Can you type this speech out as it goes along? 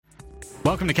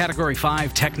Welcome to Category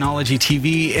 5 Technology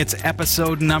TV. It's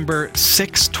episode number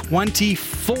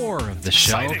 624 of the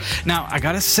show. Exciting. Now, I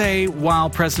gotta say, while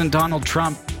President Donald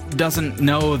Trump doesn't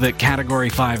know that Category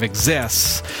 5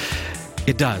 exists,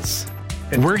 it does.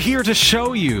 We're here to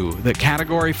show you that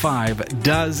Category 5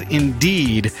 does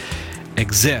indeed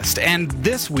exist. And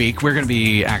this week, we're going to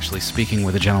be actually speaking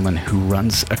with a gentleman who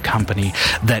runs a company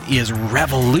that is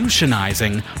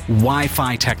revolutionizing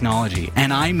Wi-Fi technology.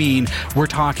 And I mean, we're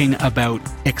talking about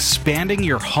expanding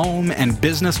your home and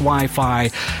business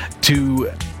Wi-Fi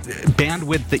to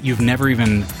bandwidth that you've never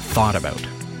even thought about.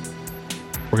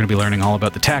 We're going to be learning all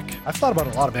about the tech. I've thought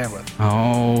about a lot of bandwidth.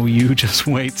 Oh, you just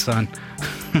wait, son.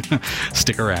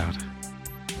 Stick around.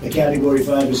 A Category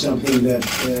 5 is something that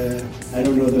I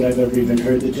don't know that I've ever even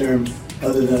heard the term,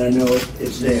 other than I know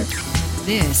it's there.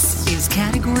 This is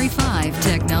Category 5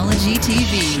 Technology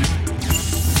TV.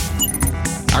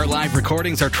 Our live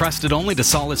recordings are trusted only to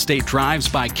solid-state drives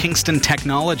by Kingston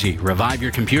Technology. Revive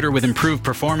your computer with improved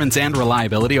performance and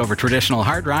reliability over traditional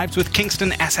hard drives with Kingston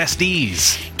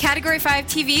SSDs. Category 5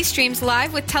 TV streams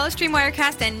live with Telestream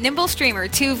Wirecast and Nimble Streamer.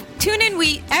 Tune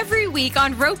in every week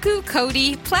on Roku,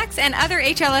 Kodi, Plex, and other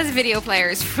HLS video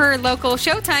players. For local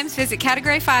showtimes, visit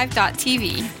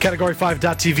Category5.tv.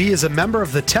 Category5.tv is a member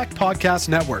of the Tech Podcast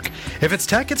Network. If it's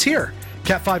tech, it's here.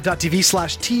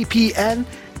 Cat5.tv/TPN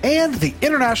and the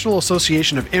International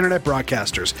Association of Internet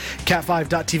Broadcasters,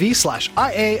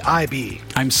 cat5.tv/IAIB.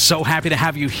 I'm so happy to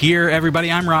have you here,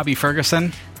 everybody. I'm Robbie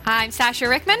Ferguson. I'm Sasha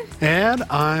Rickman. And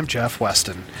I'm Jeff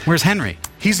Weston. Where's Henry?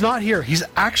 He's not here. He's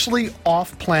actually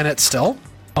off planet still.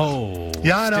 Oh,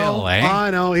 Yeah, I know. still, eh? I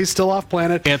know. He's still off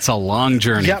planet. It's a long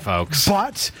journey, Yep, folks.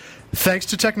 But thanks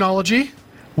to technology,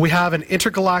 we have an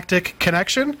intergalactic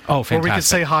connection Oh, where we can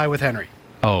fantastic. say hi with Henry.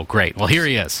 Oh, great. Well, here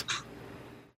he is.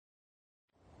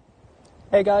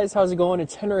 Hey guys, how's it going?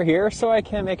 It's Henry here. So I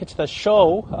can't make it to the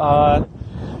show.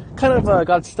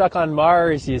 Got stuck on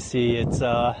Mars, you see. It's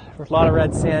a lot of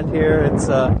red sand here. It's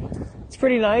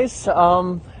pretty nice.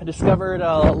 I discovered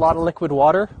a lot of liquid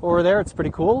water over there. It's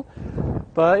pretty cool.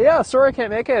 But yeah, sorry I can't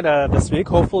make it this week.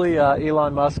 Hopefully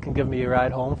Elon Musk can give me a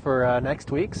ride home for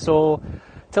next week. So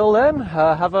till then,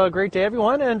 have a great day,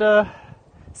 everyone, and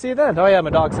see you then. Oh yeah, my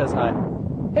dog says hi.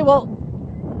 Hey, well.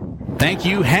 Thank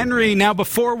you, Henry. Now,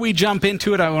 before we jump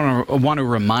into it, I want to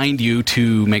remind you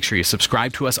to make sure you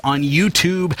subscribe to us on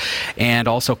YouTube and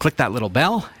also click that little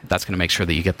bell. That's going to make sure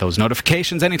that you get those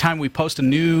notifications anytime we post a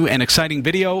new and exciting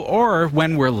video or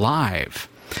when we're live.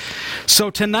 So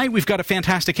tonight we've got a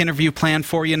fantastic interview planned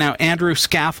for you. Now, Andrew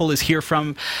Scaffell is here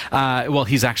from,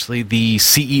 he's actually the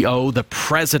CEO, the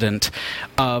president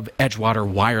of Edgewater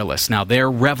Wireless. Now,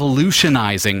 they're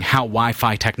revolutionizing how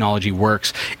Wi-Fi technology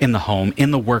works in the home,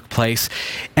 in the workplace,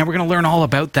 and we're going to learn all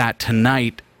about that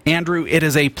tonight. Andrew, it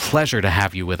is a pleasure to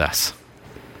have you with us.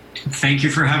 Thank you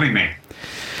for having me.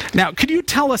 Now, could you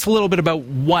tell us a little bit about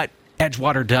what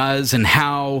Edgewater does and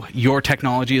how your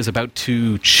technology is about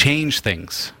to change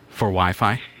things for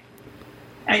Wi-Fi?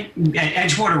 At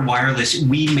Edgewater Wireless,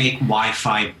 we make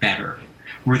Wi-Fi better.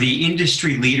 We're the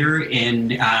industry leader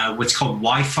in what's called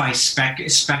Wi-Fi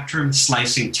spectrum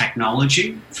slicing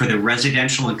technology for the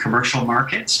residential and commercial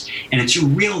markets. And it's a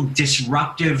real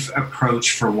disruptive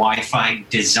approach for Wi-Fi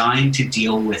designed to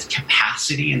deal with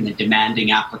capacity and the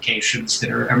demanding applications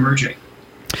that are emerging.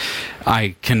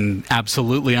 I can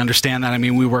absolutely understand that. I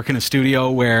mean, we work in a studio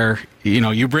where,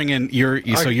 you bring in you're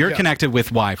connected with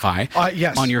Wi-Fi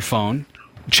Yes. on your phone,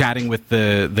 chatting with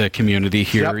the community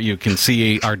here. Yep. You can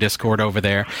see our Discord over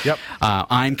there. Yep.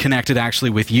 I'm connected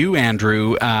actually with you,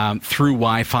 Andrew, through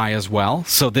Wi-Fi as well.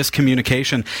 So this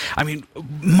communication, I mean,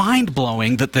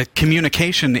 mind-blowing that the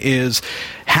communication is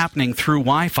happening through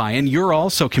Wi-Fi, and you're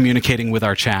also communicating with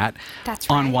our chat That's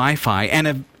on right. Wi-Fi,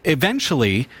 and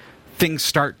eventually things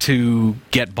start to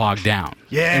get bogged down.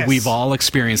 Yes. We've all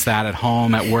experienced that at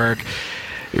home, at work,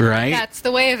 right? That's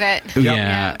the way of it.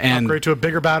 Yeah, and Upgrade to a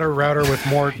bigger, better router with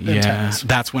more antennas.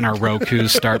 that's when our Rokus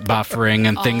start buffering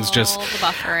and things just All the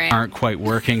buffering. aren't quite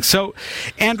working. So,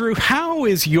 Andrew, how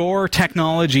is your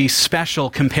technology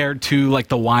special compared to like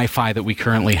the Wi-Fi that we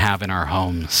currently have in our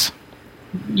homes?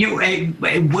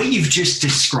 What you've just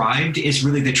described is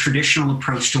really the traditional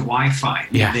approach to Wi-Fi.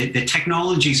 Yeah. The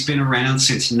technology's been around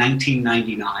since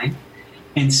 1999,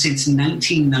 and since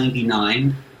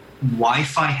 1999,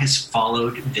 Wi-Fi has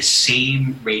followed the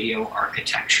same radio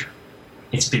architecture.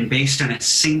 It's been based on a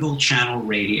single channel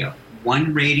radio,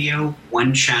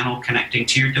 one channel connecting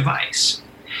to your device.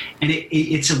 And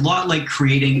it's a lot like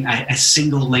creating a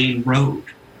single lane road.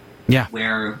 Yeah.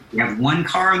 Where you have one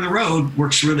car on the road,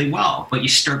 works really well, but you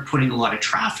start putting a lot of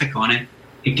traffic on it,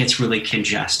 it gets really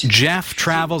congested. Jeff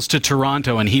travels to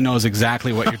Toronto, and he knows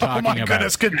exactly what you're talking about. Oh, my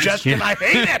goodness, congestion. I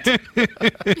hate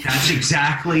it. That's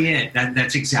exactly it.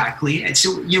 That's exactly it.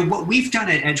 So, what we've done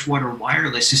at Edgewater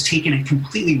Wireless is taken a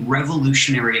completely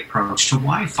revolutionary approach to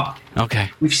Wi-Fi.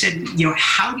 Okay. We've said,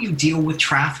 how do you deal with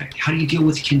traffic? How do you deal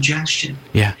with congestion?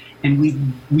 Yeah. And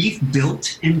we've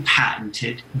built and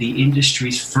patented the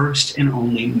industry's first and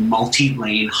only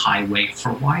multi-lane highway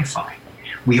for Wi-Fi.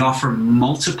 We offer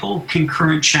multiple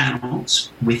concurrent channels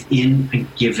within a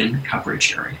given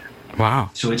coverage area.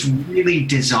 Wow. So it's really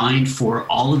designed for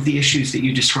all of the issues that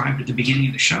you described at the beginning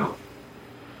of the show.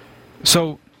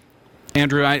 So,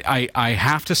 Andrew, I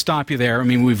have to stop you there. I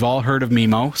mean, we've all heard of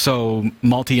MIMO, so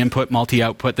multi-input,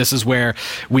 multi-output. This is where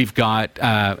we've got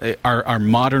our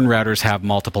modern routers have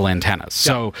multiple antennas.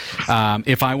 So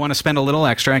if I want to spend a little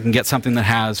extra, I can get something that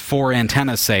has 4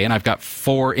 antennas, say, and I've got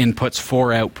 4 inputs,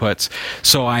 4 outputs.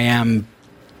 So I am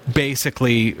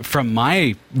basically, from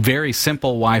my very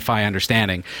simple Wi-Fi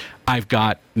understanding, I've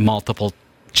got multiple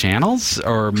channels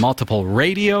or multiple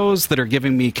radios that are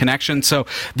giving me connection. So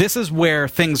this is where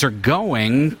things are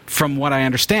going from what I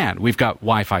understand. We've got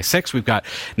Wi-Fi 6. We've got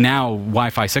now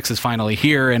Wi-Fi 6 is finally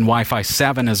here, and Wi-Fi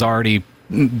 7 is already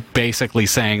basically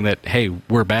saying that, hey,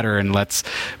 we're better and let's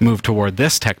move toward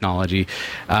this technology.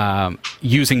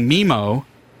 Using MIMO,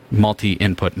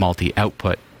 multi-input,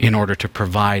 multi-output, in order to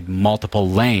provide multiple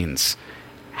lanes.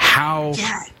 How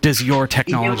does your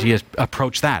technology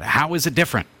approach that? How is it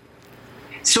different?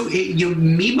 So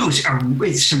MIMOs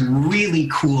are some really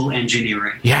cool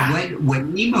engineering. Yeah. What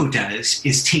MIMO does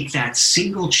is take that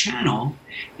single channel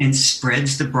and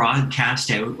spreads the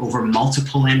broadcast out over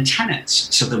multiple antennas.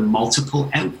 So the multiple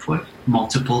output,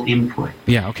 multiple input.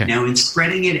 Yeah, okay. Now, in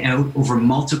spreading it out over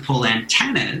multiple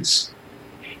antennas,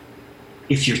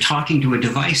 if you're talking to a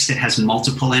device that has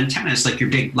multiple antennas, like your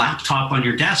big laptop on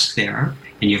your desk there,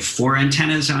 and you have 4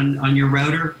 antennas on your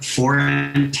router, 4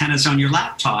 antennas on your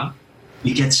laptop,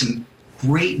 you get some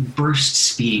great burst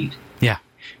speed. Yeah.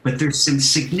 But there's some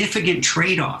significant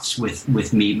trade-offs with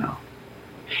MIMO.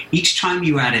 Each time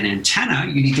you add an antenna,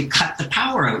 you need to cut the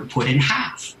power output in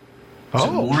half.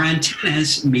 So more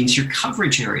antennas means your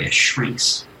coverage area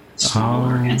shrinks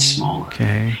smaller and smaller.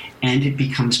 Okay. And it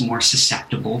becomes more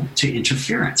susceptible to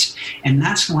interference. And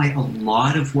that's why a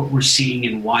lot of what we're seeing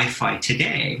in Wi-Fi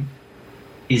today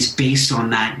is based on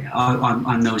that,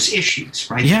 on those issues,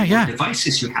 right? Yeah, the more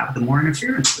devices you have, the more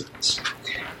interference there is.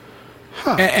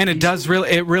 And it does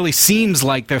really, it really seems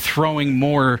like they're throwing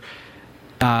more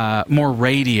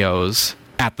radios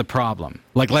at the problem.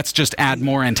 Like, let's just add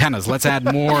more antennas. Let's add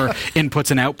more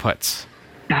inputs and outputs.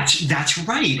 That's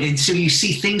right. And so you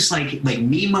see things like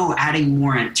MIMO adding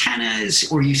more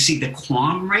antennas, or you see the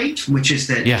QAM rate, which is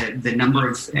the number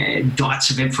of dots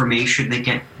of information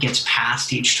that gets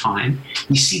passed each time.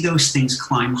 You see those things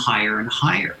climb higher and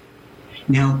higher.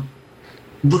 Now,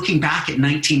 looking back at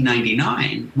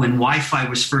 1999, when Wi-Fi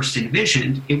was first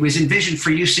envisioned, it was envisioned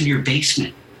for use in your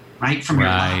basement, right? From your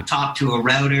laptop to a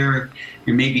router,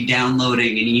 you're maybe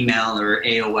downloading an email or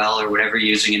AOL or whatever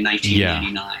you're using in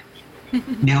 1999.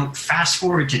 Now, fast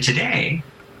forward to today,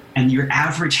 and your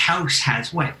average house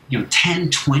has 10,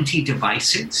 20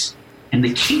 devices, and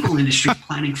the cable industry is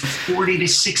planning for 40 to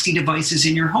 60 devices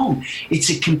in your home. It's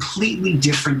a completely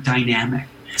different dynamic.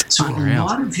 So a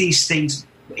lot of these things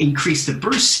increase the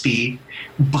burst speed,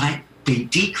 but they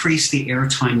decrease the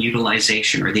airtime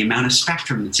utilization, or the amount of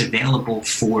spectrum that's available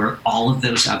for all of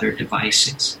those other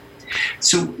devices.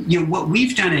 So, what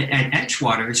we've done at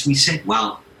Edgewater is we said,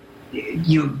 well,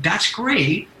 that's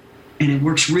great, and it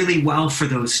works really well for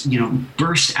those,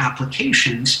 burst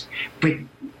applications, but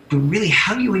really,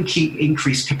 how do you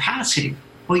increase capacity?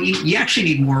 Well, you actually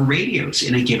need more radios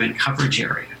in a given coverage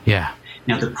area. Yeah.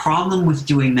 Now, the problem with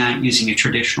doing that using a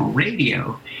traditional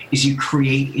radio is you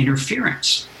create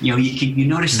interference. You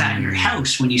notice that in your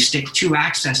house when you stick 2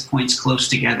 access points close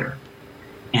together,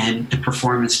 and the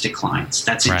performance declines.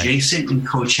 That's adjacent and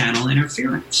co-channel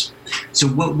interference. So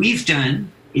what we've done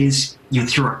is,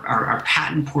 through our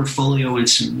patent portfolio and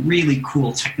some really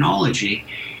cool technology,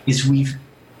 is we've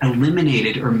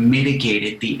eliminated or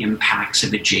mitigated the impacts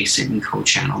of adjacent and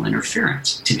co-channel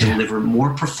interference to deliver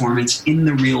more performance in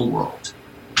the real world.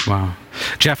 Wow.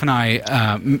 Jeff and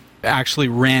I actually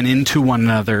ran into one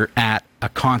another at a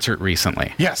concert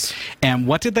recently. Yes. And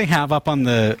what did they have up on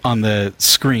the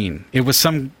screen? It was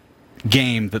some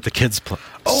game that the kids play.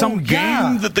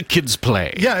 Game that the kids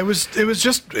play. Yeah, it was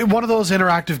just one of those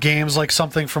interactive games, like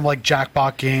something from like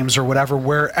Jackpot Games or whatever,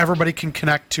 where everybody can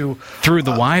connect to through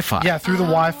the Wi-Fi. Yeah, through the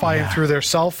Wi-Fi and through their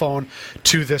cell phone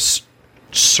to this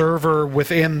server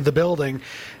within the building,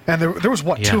 and there was,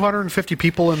 250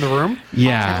 people in the room?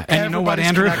 Yeah, and you know what,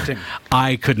 Andrew? Connecting.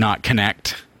 I could not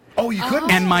connect. Oh, you couldn't?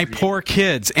 And my poor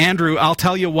kids. Andrew, I'll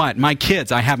tell you what, my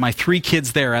kids, I have my 3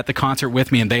 kids there at the concert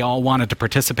with me, and they all wanted to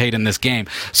participate in this game.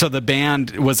 So the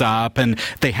band was up, and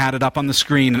they had it up on the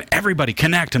screen, and everybody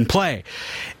connect and play.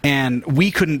 And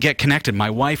we couldn't get connected. My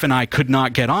wife and I could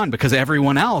not get on because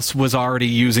everyone else was already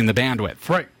using the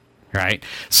bandwidth. Right?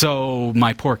 So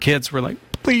my poor kids were like,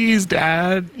 please,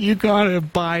 Dad, you gotta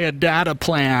buy a data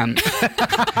plan.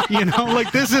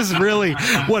 This is really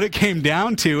what it came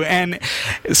down to. And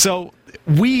so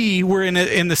we were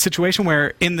in the situation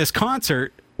where in this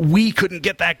concert, we couldn't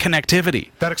get that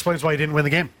connectivity. That explains why you didn't win the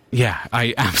game. Yeah,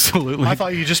 I absolutely I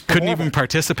thought you just couldn't even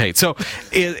participate. So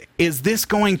is this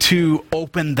going to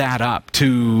open that up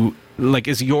to,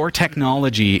 is your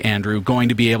technology, Andrew, going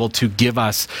to be able to give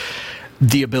us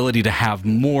the ability to have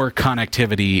more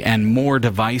connectivity and more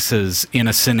devices in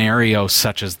a scenario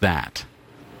such as that?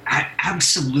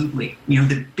 Absolutely.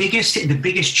 The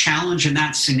biggest challenge in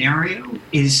that scenario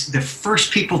is the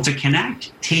first people to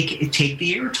connect take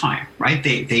the airtime, right?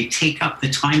 They take up the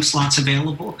time slots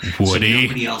available, so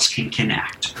nobody else can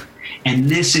connect. And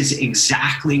this is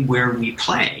exactly where we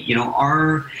play.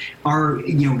 Our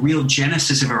real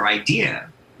genesis of our idea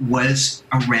was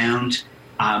around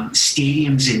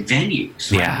stadiums and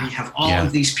venues. Right? Yeah. We have all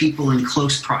of these people in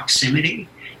close proximity,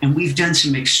 and we've done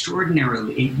some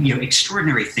extraordinary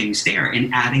things there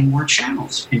in adding more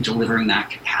channels and delivering that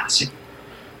capacity.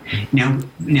 Now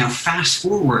fast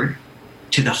forward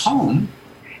to the home,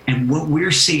 and what we're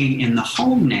seeing in the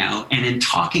home now, and in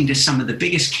talking to some of the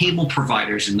biggest cable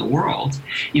providers in the world,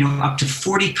 up to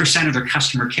 40% of their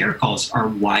customer care calls are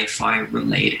Wi-Fi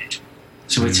related.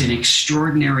 So it's an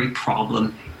extraordinary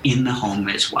problem in the home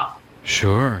as well.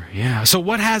 Sure, yeah. So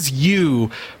what has you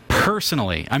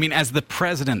personally, as the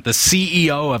president, the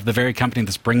CEO of the very company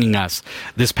that's bringing us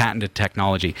this patented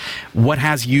technology, what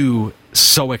has you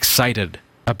so excited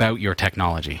about your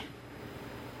technology?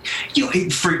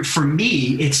 For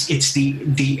me, it's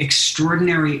the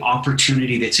extraordinary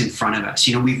opportunity that's in front of us.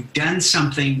 We've done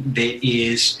something that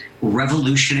is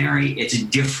revolutionary, it's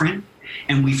different,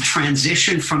 and we've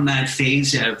transitioned from that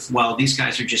phase of, well, these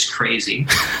guys are just crazy,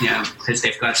 because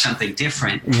they've got something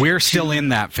different. We're still in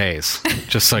that phase,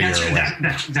 just so you're aware.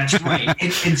 That's right.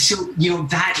 and so,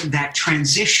 that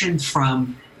transition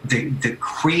from the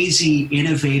crazy,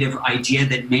 innovative idea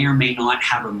that may or may not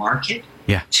have a market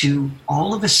to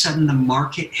all of a sudden the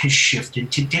market has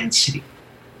shifted to density.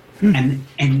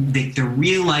 And the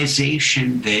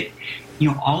realization that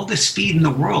all the speed in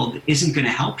the world isn't going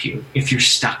to help you if you're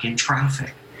stuck in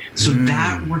traffic. So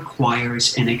that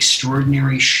requires an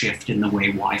extraordinary shift in the way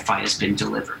Wi-Fi has been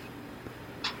delivered.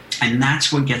 And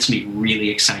that's what gets me really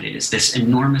excited, is this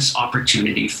enormous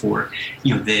opportunity for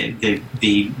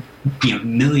the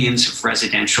millions of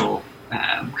residential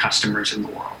customers in the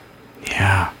world.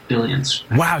 Yeah. Billions.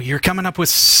 Wow, you're coming up with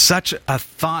such a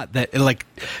thought that,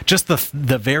 just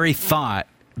the very thought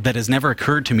that has never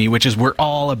occurred to me, which is we're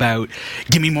all about,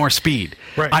 give me more speed.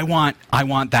 Right. I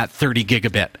want that 30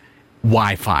 gigabit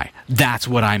Wi-Fi. That's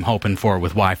what I'm hoping for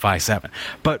with Wi-Fi 7.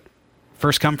 But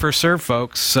first come, first serve,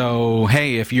 folks. So,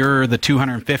 hey, if you're the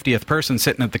 250th person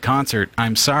sitting at the concert,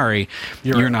 I'm sorry.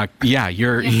 You're not. Yeah,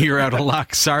 you're out of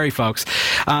luck. Sorry, folks.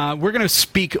 We're going to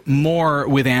speak more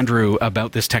with Andrew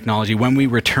about this technology. When we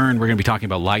return, we're going to be talking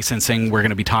about licensing. We're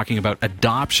going to be talking about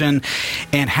adoption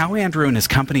and how Andrew and his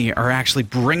company are actually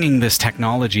bringing this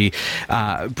technology,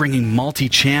 bringing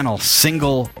multi-channel,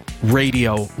 single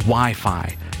radio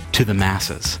Wi-Fi to the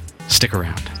masses. Stick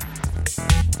around.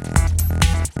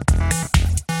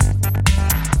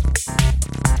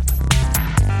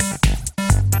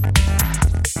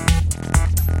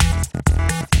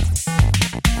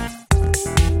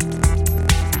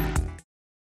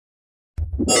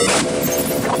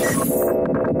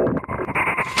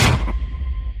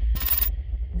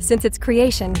 Since its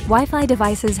creation, Wi-Fi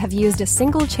devices have used a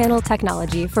single-channel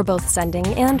technology for both sending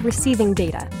and receiving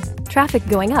data. Traffic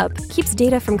going up keeps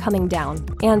data from coming down,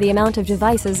 and the amount of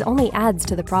devices only adds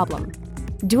to the problem.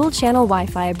 Dual-channel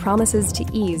Wi-Fi promises to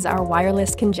ease our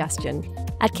wireless congestion.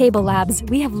 At Cable Labs,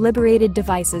 we have liberated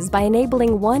devices by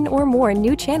enabling one or more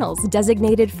new channels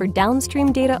designated for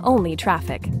downstream data-only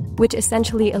traffic, which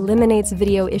essentially eliminates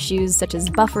video issues such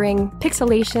as buffering,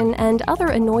 pixelation, and other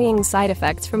annoying side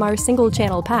effects from our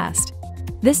single-channel past.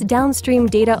 This downstream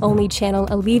data-only channel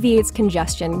alleviates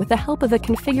congestion with the help of a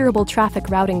configurable traffic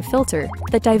routing filter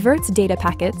that diverts data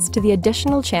packets to the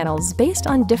additional channels based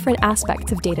on different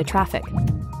aspects of data traffic.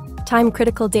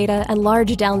 Time-critical data and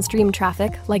large downstream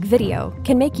traffic, like video,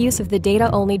 can make use of the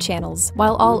data-only channels,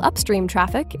 while all upstream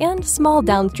traffic and small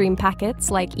downstream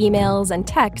packets, like emails and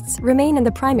texts, remain in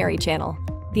the primary channel.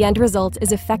 The end result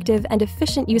is effective and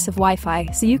efficient use of Wi-Fi,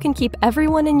 so you can keep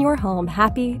everyone in your home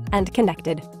happy and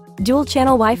connected.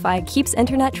 Dual-channel Wi-Fi keeps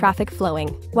internet traffic flowing,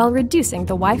 while reducing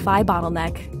the Wi-Fi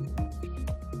bottleneck.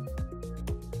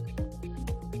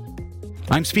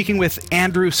 I'm speaking with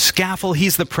Andrew Scaffell.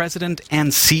 He's the president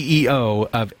and CEO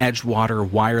of Edgewater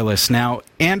Wireless. Now,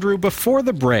 Andrew, before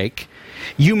the break,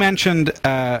 you mentioned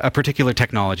a particular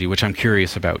technology, which I'm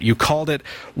curious about. You called it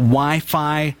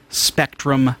Wi-Fi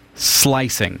spectrum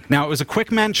slicing. Now, it was a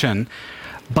quick mention,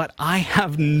 but I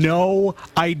have no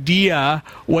idea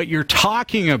what you're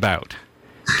talking about.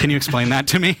 Can you explain that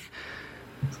to me?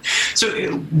 So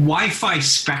Wi-Fi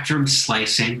spectrum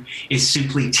slicing is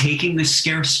simply taking the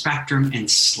scarce spectrum and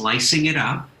slicing it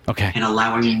up, and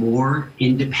allowing more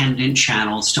independent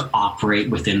channels to operate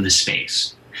within the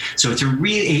space. So it's a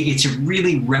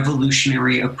really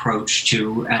revolutionary approach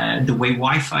to the way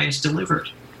Wi-Fi is delivered.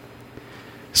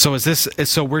 So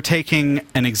so we're taking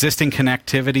an existing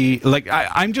connectivity,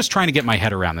 I'm just trying to get my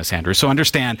head around this, Andrew. So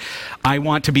understand, I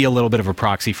want to be a little bit of a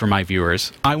proxy for my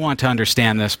viewers. I want to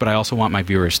understand this, but I also want my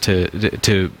viewers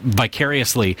to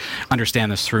vicariously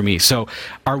understand this through me. So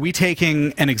are we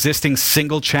taking an existing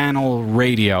single channel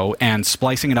radio and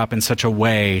splicing it up in such a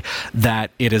way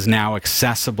that it is now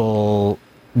accessible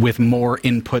with more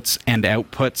inputs and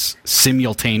outputs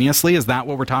simultaneously? Is that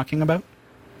what we're talking about?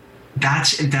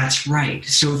 That's right.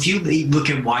 So if you look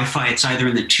at Wi-Fi, it's either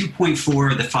in the 2.4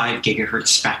 or the 5 gigahertz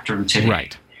spectrum today.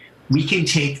 Right. We can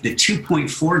take the 2.4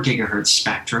 gigahertz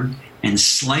spectrum and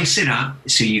slice it up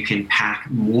so you can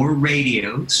pack more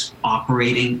radios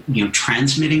operating,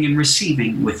 transmitting and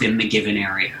receiving within the given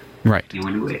area. Right. In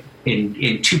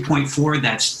 2.4,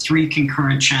 that's 3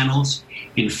 concurrent channels.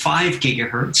 In 5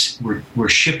 gigahertz, we're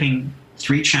shipping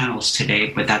 3 channels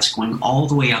today, but that's going all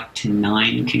the way up to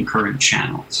 9 concurrent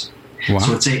channels. Wow.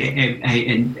 So it's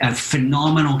a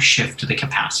phenomenal shift to the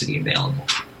capacity available.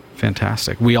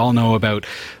 Fantastic. We all know about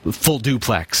full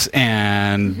duplex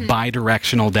and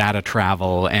bidirectional data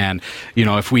travel. And,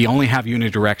 if we only have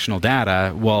unidirectional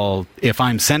data, well, if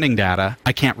I'm sending data,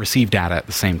 I can't receive data at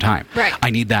the same time. Right. I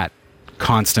need that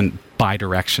constant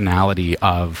bidirectionality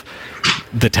of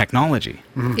the technology.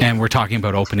 And we're talking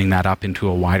about opening that up into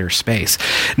a wider space.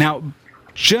 Now,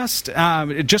 just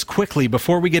quickly,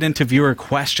 before we get into viewer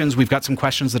questions, we've got some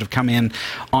questions that have come in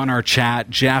on our chat.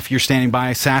 Jeff, you're standing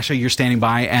by. Sasha, you're standing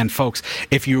by. And folks,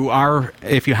 if you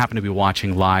happen to be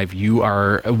watching live, you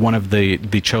are one of the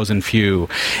chosen few,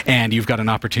 and you've got an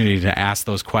opportunity to ask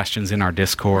those questions in our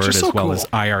Discord as well as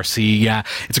IRC. Yeah,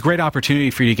 it's a great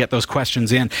opportunity for you to get those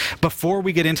questions in. Before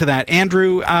we get into that,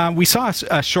 Andrew, we saw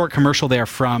a short commercial there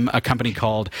from a company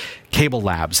called Cable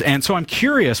Labs. And so I'm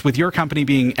curious, with your company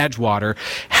being Edgewater,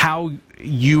 how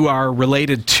you are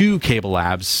related to Cable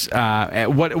Labs.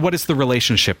 What is the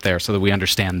relationship there so that we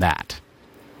understand that?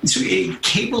 So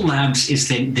Cable Labs is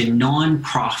the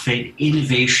non-profit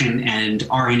innovation and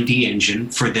R&D engine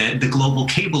for the global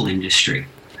cable industry.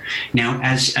 Now,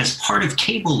 as part of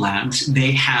Cable Labs,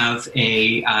 they have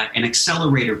an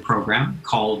accelerator program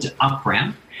called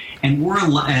UpRamp, and we're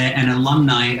an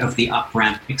alumni of the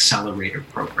UpRamp Accelerator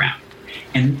Program.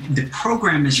 And the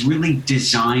program is really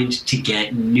designed to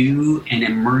get new and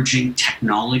emerging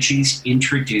technologies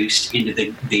introduced into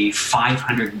the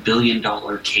 $500 billion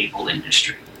cable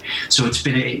industry. So it's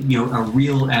been a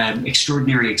real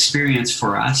extraordinary experience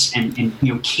for us,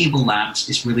 and Cable Labs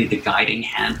is really the guiding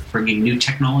hand bringing new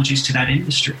technologies to that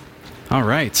industry. All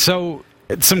right. So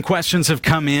some questions have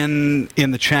come in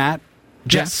the chat.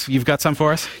 Jess, you've got some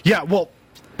for us? Yeah, well,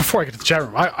 before I get to the chat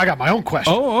room, I got my own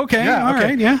question. Oh, okay. Yeah, all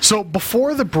right, yeah. So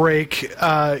before the break,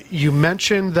 you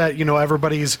mentioned that,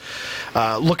 everybody's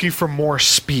looking for more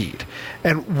speed.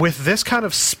 And with this kind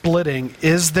of splitting,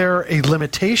 is there a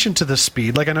limitation to the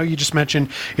speed? Like I know you just mentioned,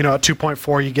 at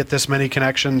 2.4 you get this many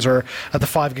connections, or at the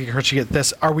 5 gigahertz you get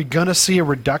this. Are we going to see a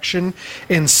reduction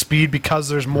in speed because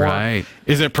there's more? Right.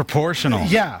 Is it proportional?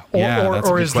 Yeah.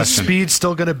 Or is the speed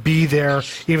still going to be there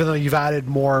even though you've added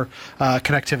more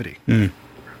connectivity?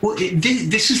 Well,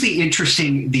 this is the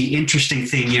interesting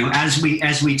thing.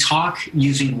 As we talk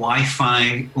using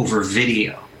Wi-Fi over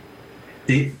video,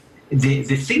 the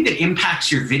thing that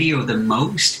impacts your video the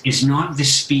most is not the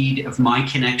speed of my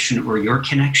connection or your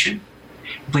connection,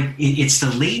 but it's the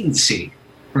latency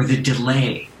or the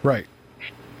delay. Right.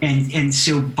 And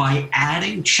so by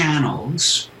adding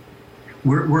channels,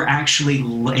 we're actually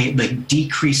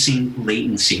decreasing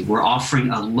latency. We're offering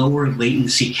a lower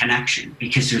latency connection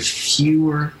because there's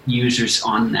fewer users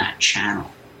on that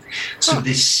channel. So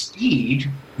this speed,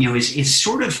 is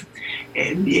sort of,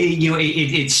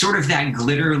 it's sort of that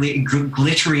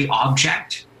glittery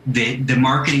object that the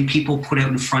marketing people put out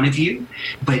in front of you,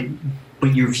 but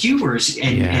your viewers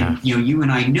and you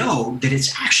and I know that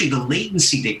it's actually the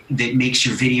latency that makes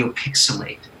your video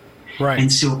pixelate. Right.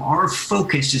 And so our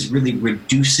focus is really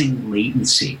reducing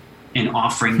latency and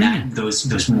offering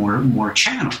those more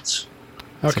channels.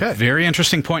 Okay. Very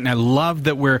interesting point, and I love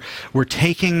that we're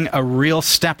taking a real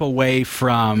step away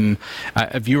from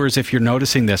viewers. If you're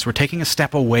noticing this, we're taking a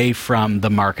step away from the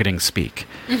marketing speak,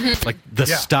 like the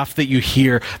stuff that you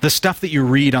hear, the stuff that you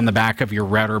read on the back of your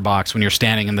router box when you're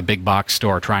standing in the big box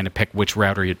store trying to pick which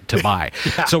router to buy.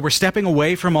 So we're stepping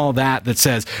away from all that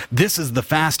says this is the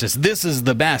fastest, this is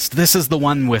the best, this is the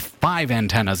one with 5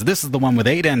 antennas, this is the one with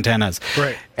 8 antennas,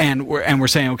 right? And we're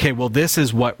saying, okay, well, this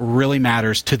is what really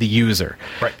matters to the user.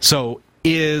 Right. So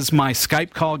is my Skype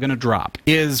call going to drop?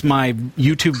 Is my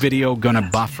YouTube video going to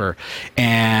buffer?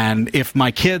 And if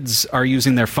my kids are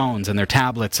using their phones and their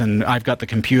tablets and I've got the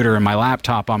computer and my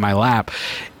laptop on my lap,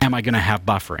 am I going to have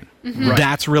buffering? Right.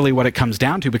 That's really what it comes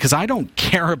down to, because I don't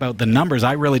care about the numbers.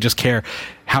 I really just care,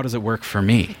 how does it work for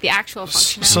me? The actual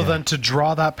functionality. So then to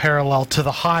draw that parallel to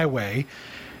the highway,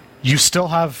 you still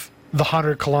have the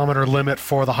 100-kilometer limit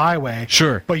for the highway.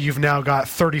 Sure. But you've now got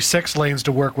 36 lanes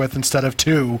to work with instead of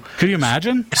 2. Could you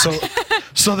imagine?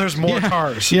 So there's more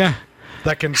cars. Yeah.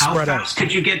 That can spread How out. fast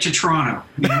could you get to Toronto?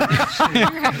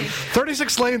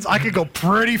 36 lanes, I could go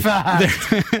pretty fast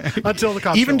until the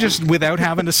cops Even show just without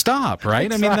having to stop,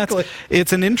 right? Exactly. I mean,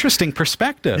 it's an interesting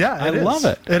perspective. Yeah, I love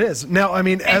it. It is. Now, I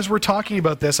mean, as we're talking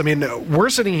about this, I mean, we're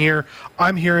sitting here,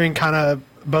 I'm hearing kind of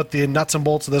about the nuts and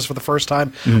bolts of this for the first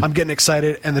time. I'm getting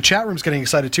excited, and the chat room's getting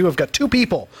excited too. I've got 2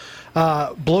 people,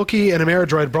 Blokey and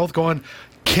Ameridroid, both going,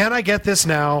 can I get this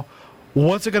now?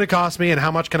 What's it going to cost me, and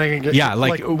how much can I get? Yeah,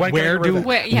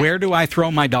 where do I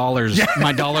throw my dollars,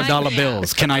 my dollar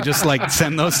bills? Can I just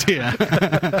send those to you?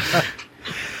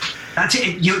 That's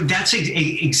it. That's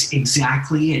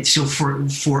exactly it. So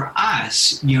for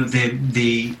us,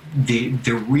 the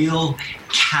real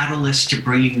catalyst to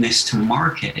bringing this to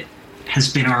market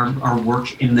has been our work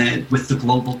with the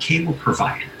global cable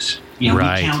providers.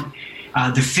 Right. We count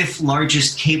the 5th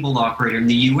largest cable operator in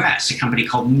the U.S., a company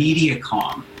called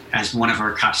Mediacom, as one of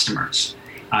our customers.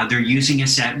 They're using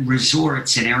us at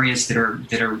resorts in areas that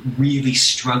are really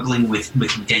struggling with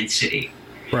density.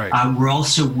 Right. We're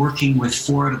also working with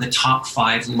 4 out of the top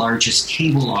 5 largest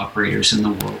cable operators in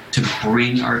the world to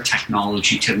bring our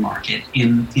technology to market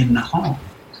in the home.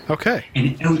 Okay.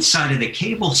 And outside of the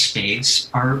cable space,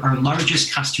 our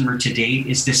largest customer to date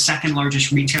is the 2nd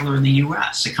largest retailer in the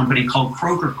U.S., a company called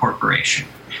Kroger Corporation,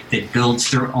 that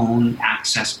builds their own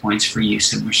access points for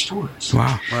use in their stores.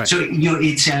 Wow. Right. So,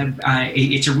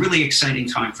 it's a really exciting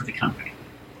time for the company.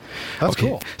 That's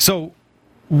cool. So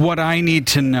what I need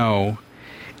to know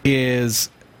is,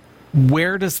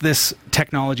 where does this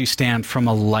technology stand from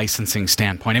a licensing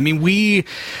standpoint? I mean,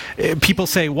 people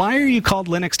say, why are you called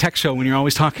Linux Tech Show when you're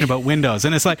always talking about Windows?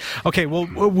 And it's like, okay, well,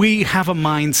 we have a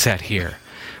mindset here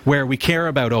where we care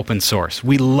about open source.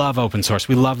 We love open source.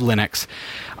 We love Linux.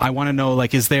 I want to know,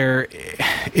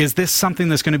 is this something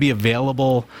that's going to be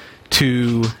available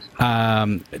to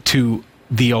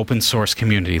the open source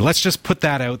community? Let's just put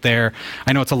that out there.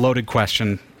 I know it's a loaded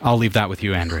question. I'll leave that with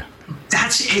you, Andrew.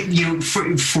 That's it.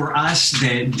 For us,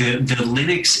 the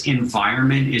Linux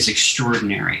environment is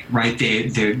extraordinary, right?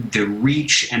 The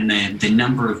reach and the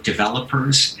number of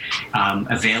developers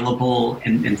available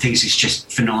and things is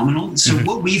just phenomenal. So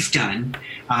what we've done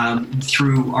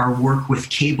through our work with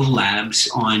Cable Labs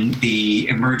on the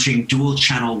emerging dual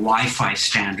channel Wi-Fi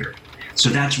standard. So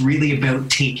that's really about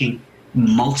taking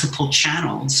multiple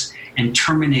channels and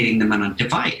terminating them on a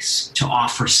device to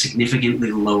offer significantly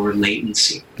lower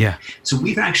latency. Yeah. So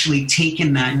we've actually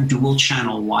taken that dual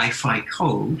channel Wi-Fi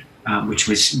code, which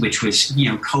was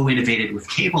co-innovated with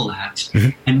Cable Labs,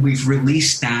 and we've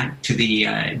released that to the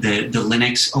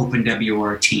Linux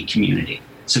OpenWRT community.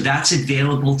 So that's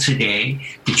available today,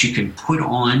 that you can put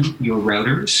on your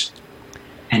routers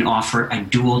and offer a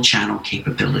dual channel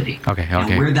capability. Okay.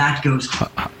 And where that goes.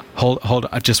 Hold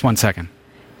just 1 second.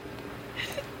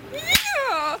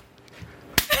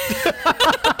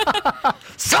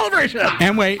 Celebration!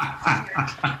 And wait.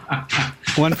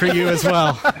 One for you as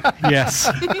well. Yes.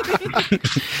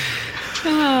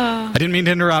 I didn't mean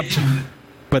to interrupt,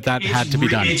 but that had to be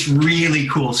done. It's really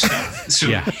cool stuff.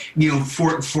 So,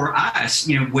 for us,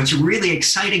 what's really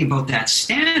exciting about that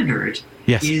standard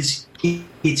is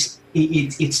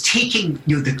it's taking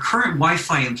the current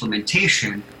Wi-Fi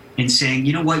implementation and saying,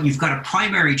 you know what, you've got a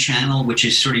primary channel, which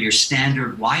is sort of your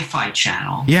standard Wi-Fi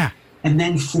channel. Yeah. And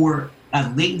then for a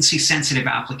latency-sensitive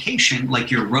application like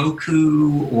your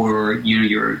Roku or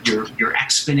your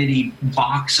Xfinity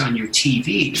box on your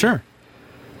TV, Sure.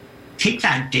 take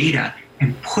that data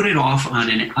and put it off on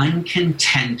an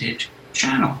uncontended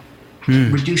channel.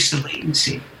 Reduce the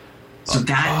latency. So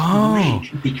that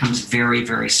link becomes very,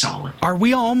 very solid. Are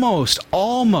we almost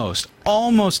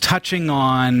touching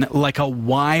on like a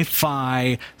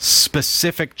Wi-Fi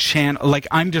specific channel? Like,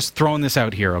 I'm just throwing this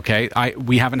out here, okay?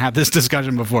 We haven't had this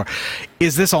discussion before.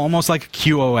 Is this almost like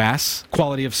QoS,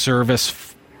 quality of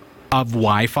service of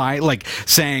Wi-Fi? Like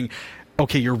saying,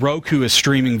 okay, your Roku is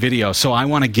streaming video, so I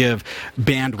want to give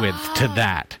bandwidth to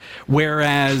that.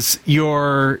 Whereas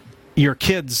your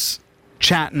kids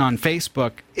chatting on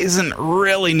Facebook isn't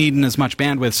really needing as much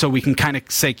bandwidth, so we can kind of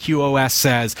say QoS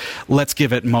says, let's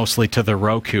give it mostly to the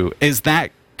Roku. Is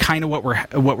that kind of what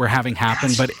we're having happen,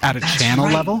 but at a channel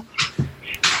level?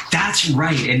 That's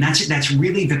right, and that's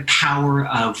really the power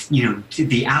of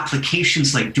the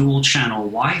applications like dual channel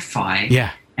Wi-Fi.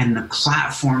 Yeah. And the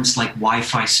platforms like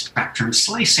Wi-Fi spectrum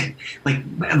slicing, like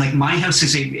my house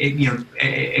is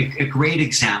a great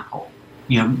example.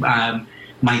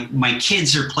 My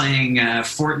kids are playing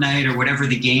Fortnite or whatever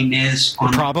the game is.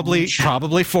 On probably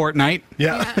Fortnite.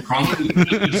 Yeah. Probably,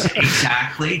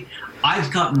 exactly.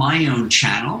 I've got my own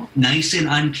channel, nice and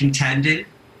uncontended,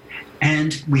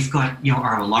 and we've got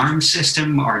our alarm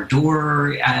system, our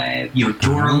door,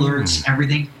 door alerts,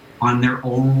 everything on their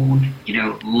own,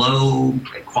 low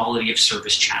quality of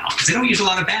service channel because they don't use a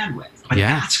lot of bandwidth. But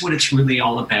that's what it's really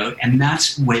all about, and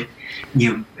that's what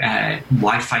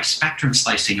Wi-Fi spectrum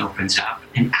slicing opens up,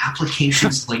 and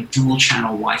applications like dual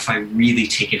channel Wi-Fi really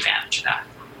take advantage of that.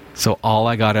 So all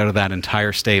I got out of that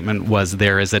entire statement was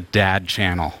there is a dad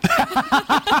channel.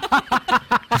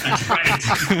 That's right.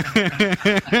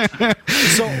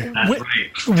 So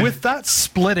with that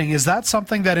splitting, is that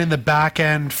something that in the back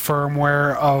end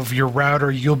firmware of your router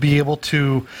you'll be able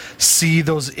to see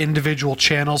those individual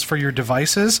channels for your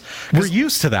devices? We're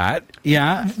used to that,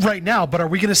 yeah. Right now, but are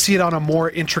we going to see it on a more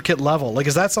intricate level? Like,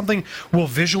 is that something we'll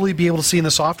visually be able to see in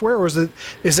the software, or is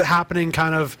it happening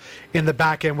kind of in the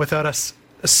back end without us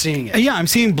seeing it? Yeah, I'm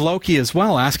seeing Blokey as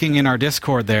well asking in our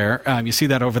Discord there. You see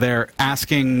that over there,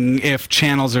 asking if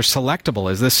channels are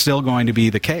selectable. Is this still going to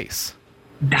be the case?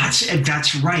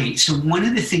 That's right. So one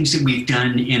of the things that we've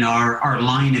done in our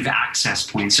line of access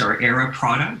points, our Era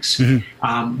products,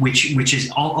 which is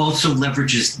also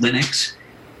leverages Linux,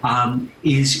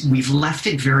 is we've left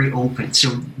it very open.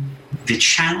 So the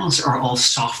channels are all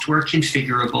software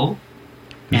configurable.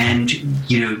 And,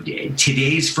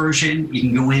 today's version, you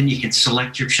can go in, you can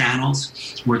select your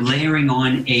channels. We're layering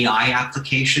on AI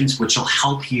applications, which will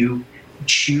help you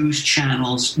choose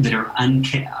channels that are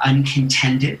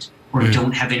uncontended or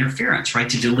don't have interference, right,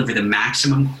 to deliver the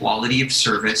maximum quality of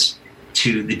service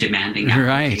to the demanding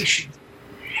application. Right.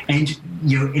 And,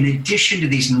 in addition to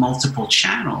these multiple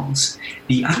channels,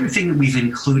 the other thing that we've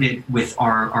included with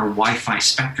our Wi-Fi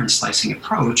spectrum slicing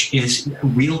approach is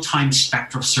real-time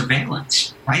spectral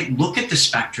surveillance, right? Look at the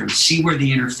spectrum, see where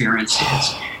the interference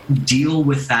is, deal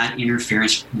with that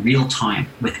interference real-time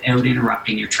without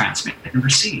interrupting your transmit and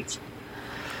receive.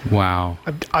 Wow.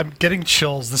 I'm getting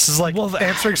chills. This is like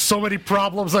answering so many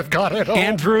problems I've got at home.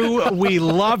 Andrew, we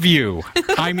love you.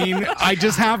 I mean, I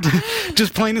just have to,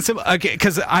 just plain and simple,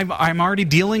 because I'm already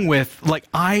dealing with, like,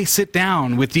 I sit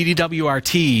down with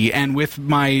DDWRT and with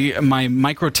my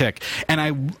MikroTik, and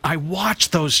I watch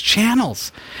those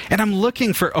channels, and I'm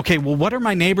looking for, okay, well, what are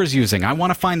my neighbors using? I want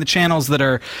to find the channels that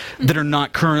are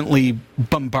not currently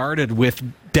bombarded with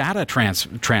data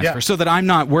transfer, so that I'm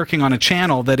not working on a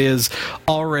channel that is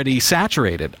already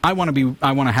saturated. I want to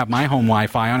have my home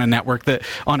Wi-Fi on a network that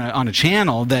on a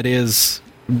channel that is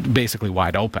basically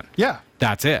wide open. Yeah.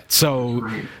 That's it. So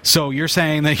you're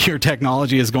saying that your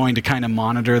technology is going to kind of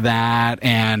monitor that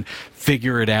and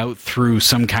figure it out through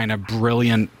some kind of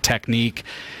brilliant technique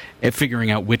at figuring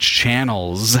out which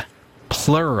channels,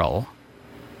 plural.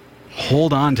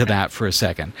 Hold on to that for a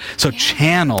second. So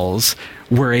channels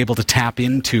we're able to tap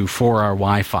into for our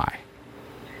Wi-Fi.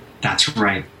 That's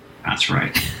right. That's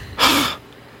right.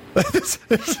 This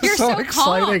is You're so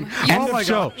exciting. calm. End of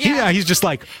show. Yeah, he's just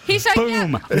like,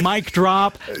 boom, mic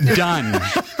drop, done.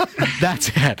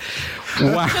 That's it.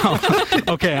 Wow.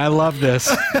 Okay, I love this.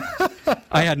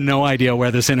 I had no idea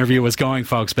where this interview was going,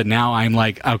 folks, but now I'm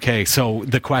like, okay, so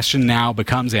the question now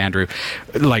becomes, Andrew,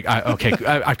 like,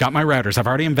 I've got my routers. I've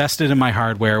already invested in my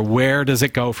hardware. Where does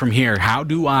it go from here? How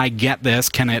do I get this?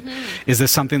 Is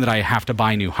this something that I have to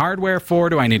buy new hardware for?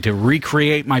 Do I need to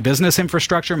recreate my business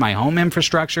infrastructure, my home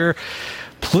infrastructure?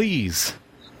 Please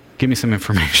give me some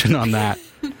information on that.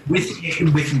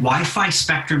 With Wi-Fi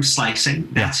spectrum slicing,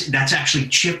 that's actually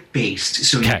chip-based,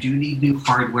 so you do need new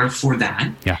hardware for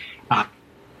that. Yeah.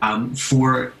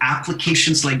 For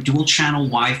applications like dual-channel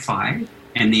Wi-Fi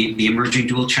and the emerging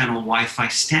dual-channel Wi-Fi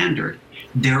standard,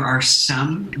 there are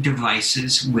some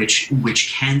devices which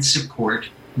can support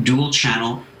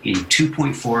dual-channel in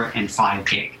 2.4 and 5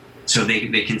 gig. So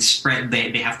they can spread,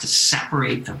 they have to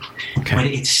separate them. Okay. But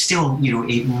it's still,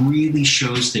 it really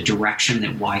shows the direction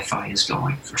that Wi-Fi is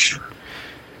going, for sure.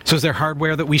 So is there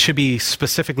hardware that we should be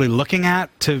specifically looking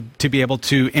at to be able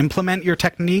to implement your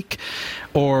technique?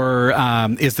 Or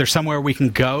is there somewhere we can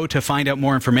go to find out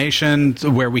more information,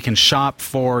 where we can shop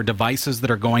for devices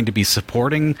that are going to be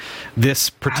supporting this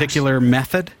particular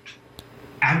method?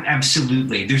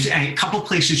 Absolutely. There's a couple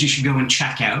places you should go and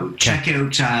check out. Okay. Check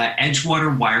out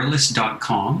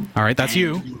edgewaterwireless.com. All right, that's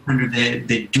you. Under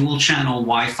the dual-channel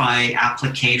Wi-Fi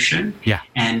application. Yeah.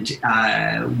 And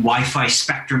Wi-Fi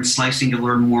spectrum slicing to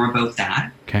learn more about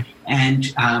that. Okay.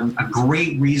 And a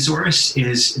great resource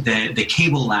is the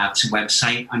Cable Labs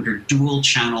website under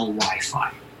dual-channel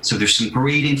Wi-Fi. So there's some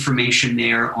great information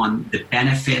there on the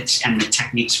benefits and the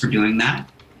techniques for doing that.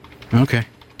 Okay.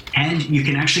 And you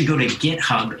can actually go to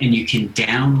GitHub and you can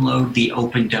download the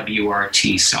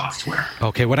OpenWRT software.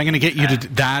 Okay, what I'm going to get you to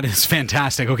that is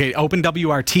fantastic. Okay,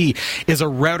 OpenWRT is a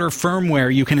router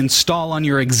firmware you can install on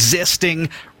your existing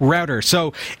router.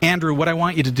 So, Andrew, what I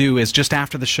want you to do is just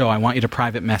after the show, I want you to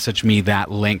private message me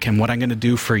that link. And what I'm going to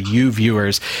do for you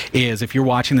viewers is, if you're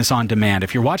watching this on demand,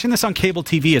 if you're watching this on cable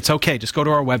TV, it's okay. Just go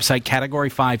to our website,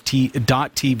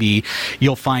 category5.tv.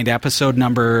 You'll find episode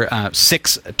number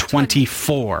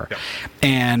 624. Yep.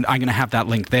 And I'm going to have that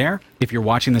link there. If you're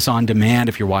watching this on demand,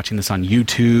 if you're watching this on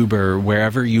YouTube or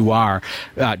wherever you are,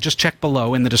 just check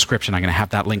below in the description. I'm going to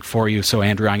have that link for you. So,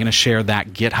 Andrew, I'm going to share that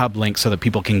GitHub link so that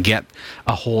people can get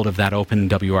a hold of that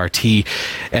OpenWRT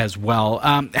as well.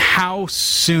 How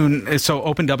soon? So,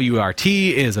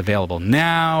 OpenWRT is available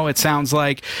now, it sounds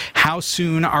like. How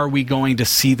soon are we going to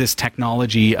see this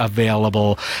technology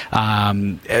available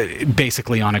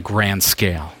basically on a grand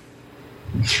scale?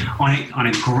 On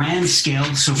a grand scale,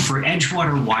 so for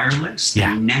Edgewater Wireless,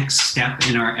 the next step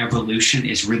in our evolution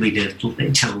is really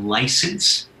to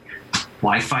license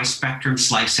Wi-Fi spectrum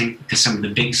slicing to some of the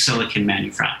big silicon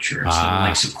manufacturers, so the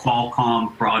likes of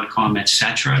Qualcomm, Broadcom,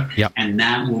 etc. Yep. And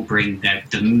that will bring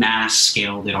the mass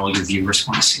scale that all your viewers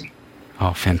want to see.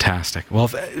 Oh, fantastic.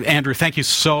 Well, Andrew, thank you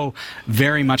so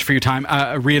very much for your time.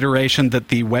 A reiteration that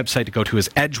the website to go to is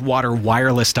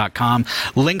edgewaterwireless.com.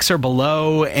 Links are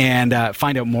below, and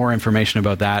find out more information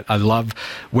about that. I love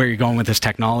where you're going with this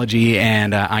technology,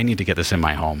 and I need to get this in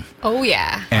my home. Oh,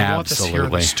 yeah. I want this here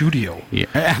in the studio. Yeah,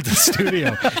 at the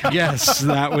studio. Yes,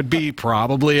 that would be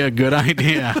probably a good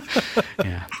idea.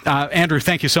 Yeah. Andrew,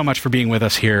 thank you so much for being with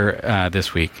us here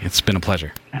this week. It's been a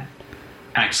pleasure.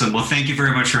 Excellent. Well, thank you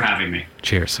very much for having me.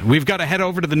 Cheers. We've got to head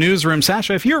over to the newsroom.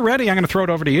 Sasha, if you're ready, I'm going to throw it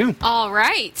over to you. All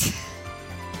right.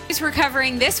 We're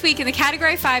covering this week in the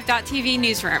Category5.tv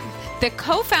newsroom. The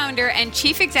co-founder and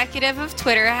chief executive of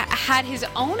Twitter had his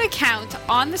own account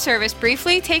on the service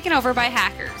briefly taken over by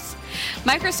hackers.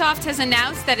 Microsoft has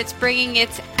announced that it's bringing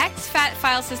its exFAT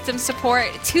file system support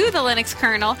to the Linux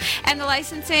kernel and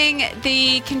licensing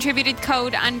the contributed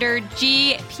code under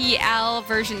GPL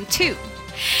version 2.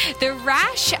 The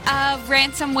rash of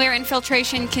ransomware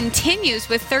infiltration continues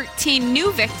with 13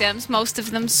 new victims, most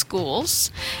of them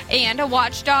schools. And a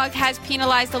watchdog has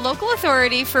penalized a local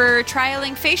authority for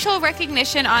trialing facial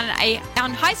recognition on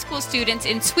high school students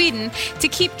in Sweden to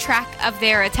keep track of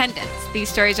their attendance. These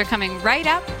stories are coming right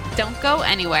up. Don't go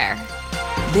anywhere.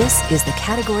 This is the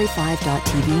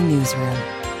Category5.tv newsroom,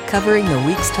 covering the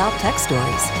week's top tech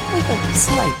stories with a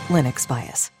slight Linux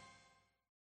bias.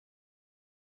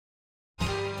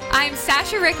 I'm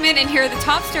Sasha Rickman, and here are the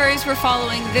top stories we're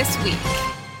following this week.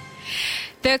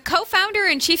 The co-founder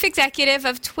and chief executive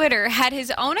of Twitter had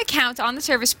his own account on the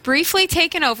service briefly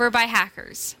taken over by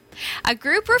hackers. A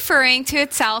group referring to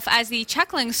itself as the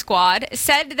Chuckling Squad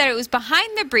said that it was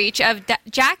behind the breach of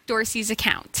Jack Dorsey's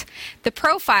account. The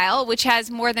profile, which has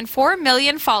more than 4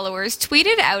 million followers,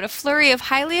 tweeted out a flurry of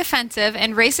highly offensive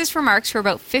and racist remarks for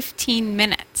about 15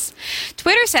 minutes.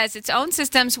 Twitter says its own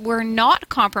systems were not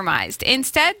compromised.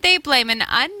 Instead, they blame an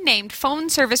unnamed phone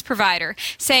service provider,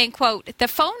 saying, quote, "The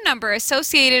phone number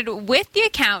associated with the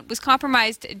account was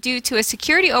compromised due to a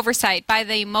security oversight by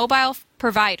the mobile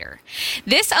provider.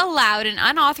 This allowed an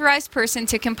unauthorized person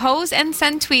to compose and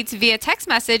send tweets via text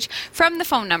message from the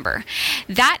phone number.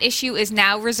 That issue is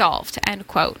now resolved, end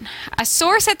quote. A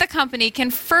source at the company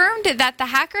confirmed that the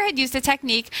hacker had used a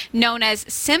technique known as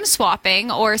SIM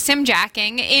swapping or SIM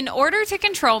jacking in order to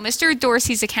control Mr.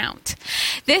 Dorsey's account.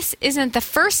 This isn't the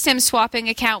first SIM swapping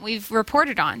account we've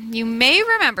reported on. You may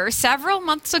remember several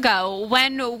months ago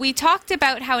when we talked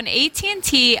about how an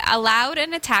AT&T allowed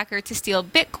an attacker to steal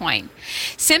Bitcoin.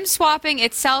 SIM swapping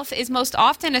itself is most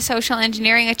often a social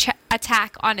engineering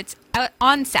attack on its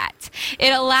onset.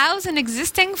 It allows an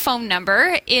existing phone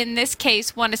number, in this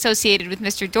case one associated with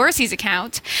Mr. Dorsey's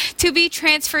account, to be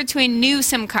transferred to a new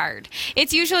SIM card.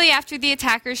 It's usually after the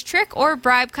attackers trick or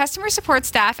bribe customer support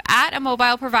staff at a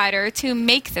mobile provider to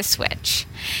make the switch.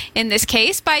 In this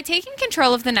case, by taking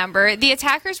control of the number, the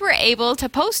attackers were able to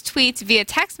post tweets via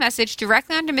text message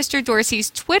directly onto Mr. Dorsey's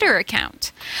Twitter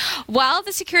account. While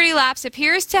the security lapse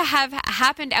appears to have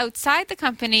happened outside the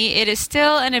company, it is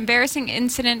still an embarrassing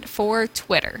incident for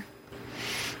Twitter.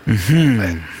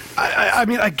 I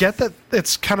mean, I get that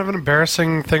it's kind of an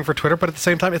embarrassing thing for Twitter, but at the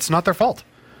same time, it's not their fault.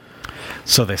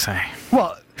 So they say.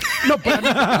 Well, no, but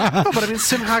I mean,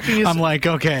 SIM hacking is... I'm like,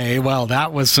 okay, well,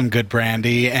 that was some good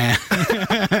brandy. And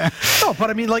No, but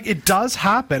I mean, like, it does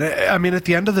happen. I mean, at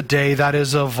the end of the day, that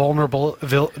is a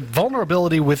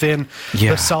vulnerability within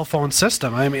the cell phone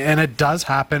system. I mean, and it does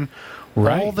happen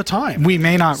all the time. We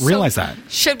may not realize that.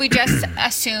 Should we just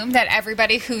assume that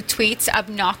everybody who tweets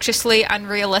obnoxiously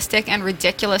unrealistic and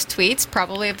ridiculous tweets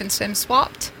probably have been SIM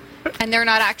swapped? And they're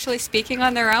not actually speaking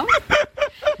on their own?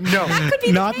 No.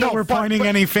 Not that we're pointing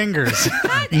any fingers.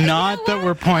 Not that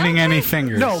we're pointing any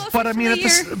fingers. No, but I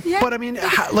mean,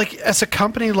 like, as a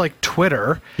company like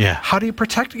Twitter, how do you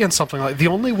protect against something like the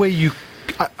only way you...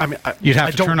 you'd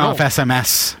have to turn off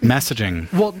SMS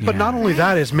messaging. Well, but not only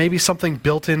that is maybe something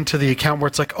built into the account where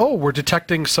it's like, oh, we're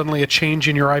detecting suddenly a change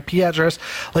in your IP address.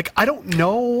 Like, I don't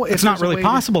know if it's not really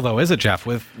possible, though, is it, Jeff?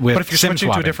 With but if you're SIM switching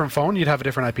swapping to a different phone, you'd have a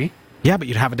different IP. Yeah, but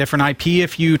you'd have a different IP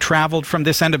if you traveled from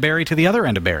this end of Barrie to the other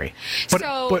end of Barrie. But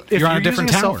if you're on a using different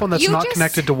a cell tower. phone that's not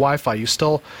connected to Wi-Fi, you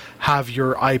still have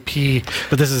your IP.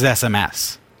 But this is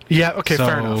SMS. Yeah, okay, so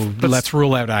fair enough. But let's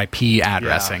rule out IP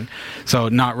addressing. Yeah. So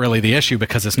not really the issue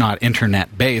because it's not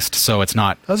internet-based, so it's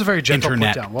not that was a very gentle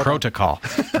internet put down. protocol,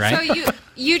 right? So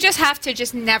you just have to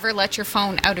just never let your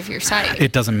phone out of your sight.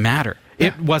 It doesn't matter. Yeah.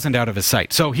 It wasn't out of his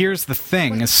sight. So here's the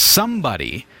thing.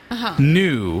 Somebody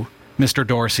knew Mr.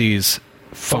 Dorsey's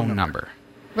phone number.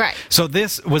 Right. So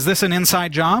was this an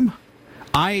inside job?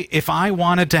 If I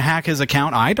wanted to hack his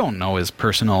account, I don't know his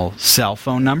personal cell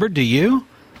phone number. Do you?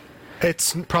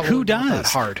 It's probably who does? Not that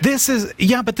hard.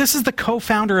 But this is the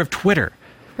co-founder of Twitter,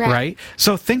 right?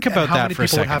 So think about that for a second. How many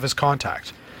people would have his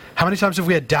contact? How many times have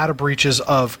we had data breaches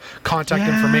of contact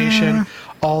information,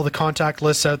 all the contact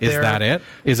lists out there? Is that it?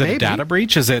 Is it a data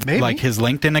breach? Is it like his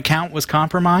LinkedIn account was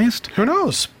compromised? Who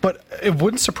knows? But it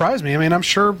wouldn't surprise me. I mean, I'm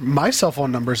sure my cell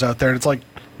phone number's out there, and it's like,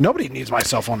 nobody needs my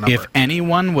cell phone number. If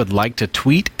anyone would like to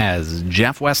tweet as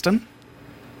Jeff Weston,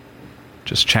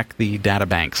 just check the data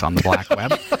banks on the black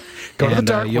web. Go to the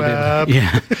dark web.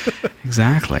 Yeah,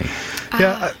 exactly.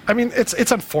 Yeah, I mean,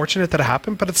 it's unfortunate that it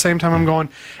happened, but at the same time, I'm going,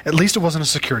 at least it wasn't a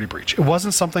security breach. It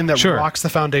wasn't something that rocks the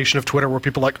foundation of Twitter where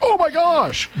people are like, oh my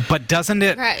gosh. But doesn't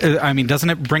it, doesn't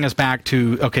it bring us back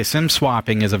to, okay, SIM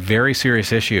swapping is a very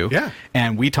serious issue. Yeah.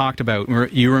 And we talked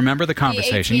about, you remember the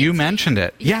conversation. You mentioned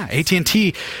it. Yes. Yeah,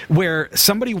 AT&T, where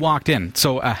somebody walked in,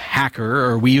 so a hacker,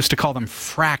 or we used to call them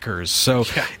frackers. So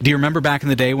do you remember back in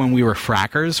the day when we were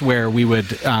frackers, where we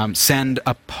would send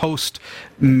a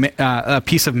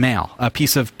piece of mail, a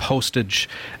piece of postage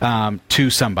to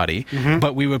somebody,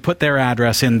 but we would put their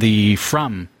address in the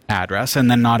from address and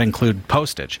then not include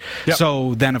postage. Yep.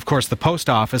 So then, of course, the post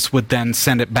office would then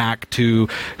send it back to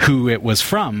who it was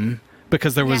from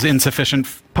because there was insufficient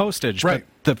postage. Right. But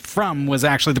the from was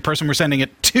actually the person we're sending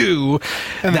it to.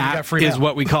 And that is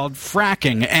what we called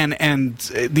fracking. And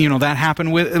that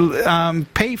happened with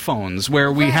payphones,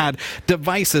 where we had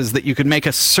devices that you could make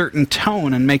a certain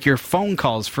tone and make your phone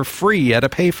calls for free at a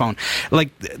payphone.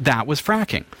 Like, that was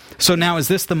fracking. So now is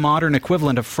this the modern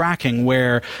equivalent of fracking,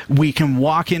 where we can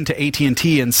walk into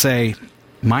AT&T and say,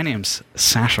 my name's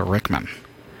Sasha Rickman,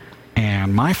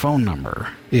 and my phone number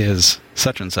is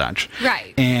such and such.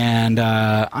 Right. And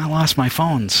I lost my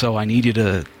phone, so I need you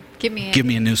to give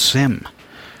me a new SIM.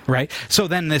 Right? So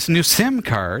then this new SIM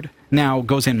card now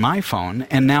goes in my phone,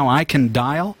 and now I can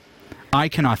dial, I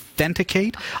can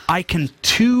authenticate, I can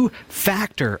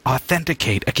two-factor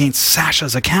authenticate against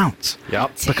Sasha's accounts.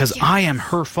 Yep. Because I am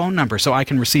her phone number, so I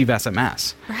can receive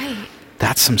SMS. Right.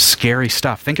 That's some scary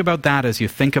stuff. Think about that as you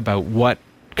think about what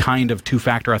kind of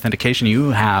two-factor authentication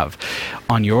you have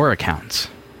on your accounts.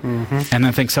 And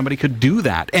I think somebody could do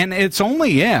that. And it's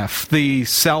only if the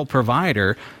cell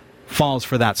provider falls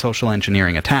for that social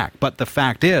engineering attack. But the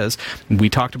fact is, we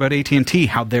talked about AT&T,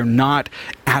 how they're not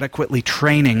adequately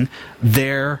training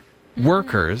their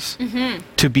workers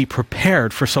to be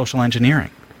prepared for social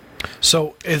engineering.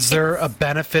 So is there a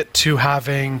benefit to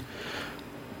having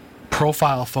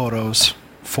profile photos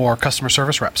for customer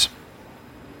service reps?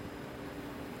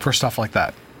 For stuff like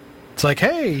that. It's like,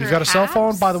 hey, you've got a cell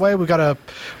phone. By the way, we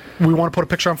want to put a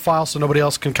picture on file so nobody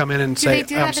else can come in and say,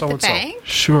 I'm so and so.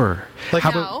 Sure. Like,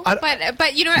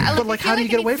 but you know, but like, how do you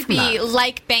get away from that?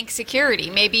 Like bank security,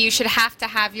 maybe you should have to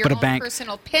have your own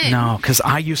personal PIN. No, because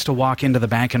I used to walk into the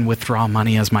bank and withdraw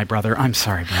money as my brother. I'm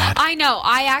sorry, Brad. I know.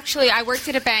 I worked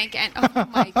at a bank, and oh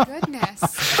my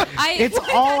goodness, it's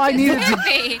all I needed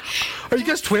to. Are you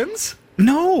guys twins?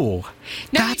 No,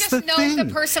 that's the thing. The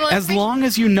personal as long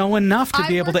as you know enough to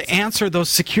be able to answer those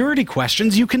security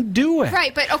questions, you can do it.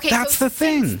 Right, but okay, that's the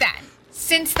thing.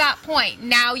 Since that point,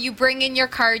 now you bring in your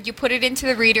card, you put it into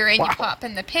the reader, and you pop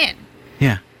in the PIN.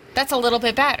 Yeah, that's a little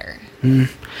bit better.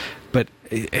 But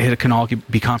it can all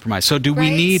be compromised. So do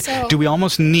we need? Do we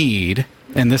almost need?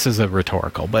 And this is a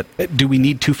rhetorical, but do we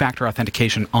need two-factor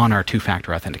authentication on our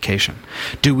two-factor authentication?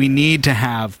 Do we need to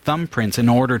have thumbprints in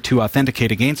order to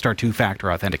authenticate against our two-factor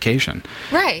authentication?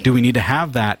 Right. Do we need to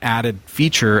have that added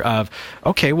feature of,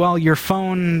 okay, well, your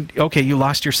phone, okay, you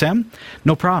lost your SIM?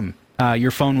 No problem.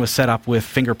 Your phone was set up with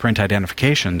fingerprint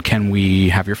identification. Can we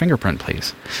have your fingerprint,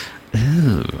 please?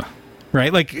 Ooh.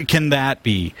 Right? Like, can that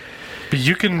be? But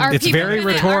you can. It's very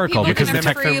rhetorical because they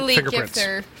detect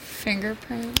fingerprints.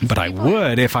 Fingerprints. But I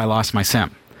would if I lost my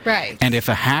SIM. Right. And if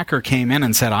a hacker came in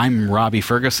and said, I'm Robbie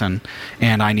Ferguson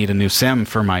and I need a new SIM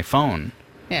for my phone.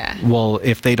 Yeah. Well,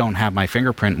 if they don't have my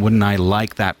fingerprint, wouldn't I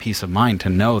like that peace of mind to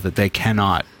know that they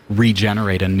cannot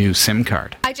regenerate a new SIM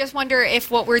card? I just wonder if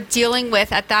what we're dealing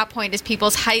with at that point is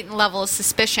people's heightened level of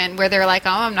suspicion where they're like, oh,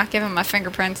 I'm not giving my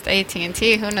fingerprints to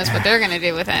AT&T. Who knows what they're going to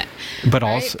do with it? But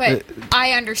also... But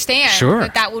I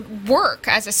understand that would work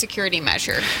as a security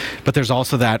measure. But there's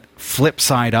also that flip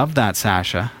side of that,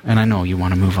 Sasha, and I know you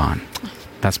want to move on.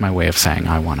 That's my way of saying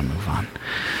I want to move on.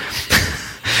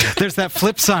 There's that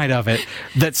flip side of it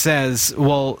that says,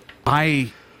 well,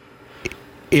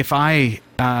 if I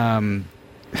am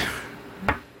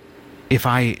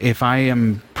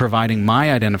providing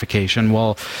my identification,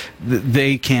 well,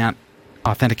 they can't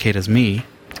authenticate as me.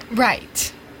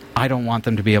 Right. I don't want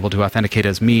them to be able to authenticate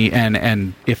as me,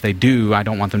 and if they do, I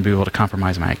don't want them to be able to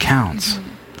compromise my accounts.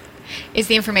 Is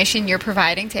the information you're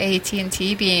providing to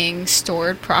AT&T being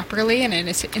stored properly and in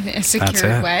a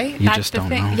secure way? You just don't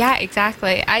know. Yeah,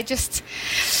 exactly.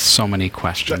 So many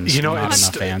questions, not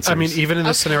enough answers. I mean, even in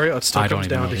this scenario, it still comes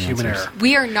down to human error.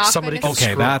 We are not going to...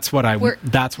 Okay, that's what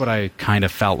I kind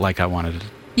of felt like I wanted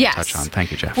to touch on.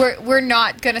 Thank you, Jeff. We're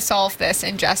not going to solve this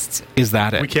in just... Is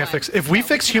that it? We can't fix... If we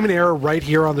fix human error right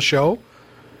here on the show,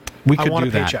 we could I want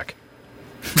do a paycheck.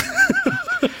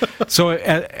 So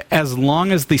as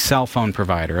long as the cell phone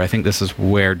provider, I think this is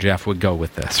where Jeff would go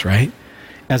with this, right?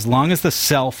 As long as the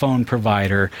cell phone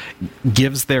provider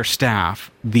gives their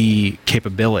staff the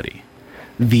capability,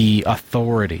 the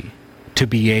authority to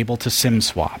be able to SIM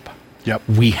swap,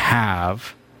 we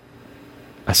have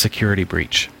a security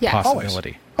breach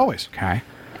possibility. Always. Okay.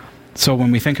 So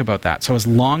when we think about that, so as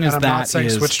long as I'm not saying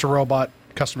switch to robot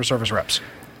customer service reps.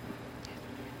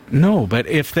 No, but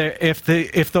if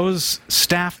those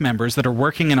staff members that are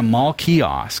working in a mall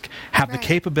kiosk have the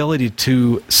capability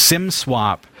to SIM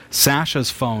swap Sasha's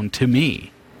phone to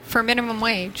me for minimum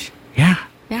wage,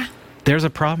 there's a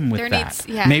problem with that.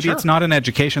 Maybe it's not an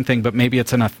education thing, but maybe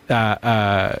it's what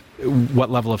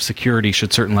level of security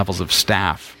should certain levels of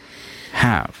staff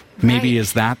have? Maybe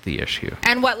is that the issue?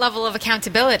 And what level of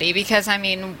accountability? Because I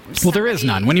mean, well, there is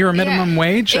none. When you're a minimum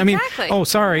wage, exactly. I mean, oh,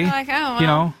 sorry, like, oh,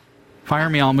 well. Fire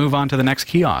me, I'll move on to the next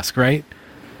kiosk, right?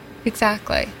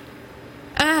 Exactly.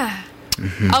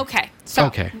 Okay.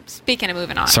 So, speaking of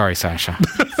moving on. Sorry, Sasha.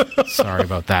 Sorry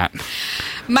about that.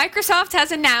 Microsoft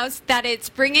has announced that it's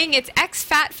bringing its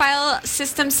exFAT file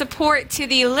system support to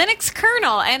the Linux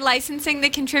kernel and licensing the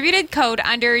contributed code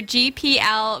under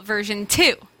GPL version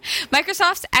 2.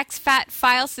 Microsoft's exFAT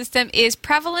file system is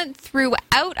prevalent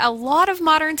throughout a lot of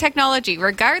modern technology,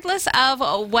 regardless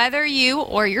of whether you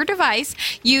or your device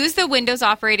use the Windows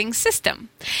operating system.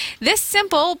 This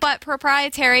simple but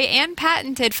proprietary and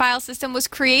patented file system was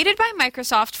created by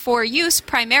Microsoft for use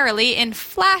primarily in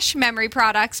flash memory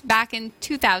products back in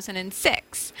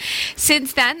 2006.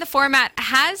 Since then, the format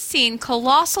has seen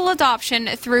colossal adoption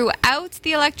throughout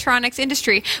the electronics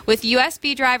industry, with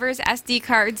USB drivers, SD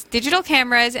cards, digital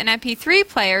cameras, and MP3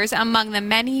 players among the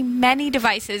many, many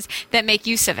devices that make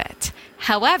use of it.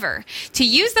 However, to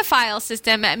use the file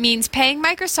system means paying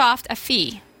Microsoft a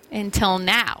fee. Until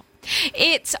now.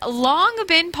 It's long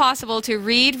been possible to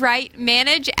read, write,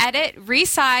 manage, edit,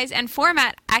 resize, and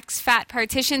format exFAT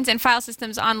partitions and file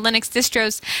systems on Linux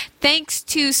distros thanks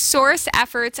to source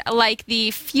efforts like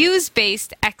the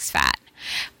Fuse-based exFAT.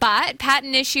 But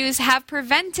patent issues have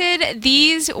prevented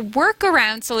these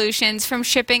workaround solutions from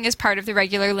shipping as part of the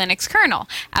regular Linux kernel,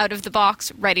 out of the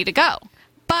box, ready to go.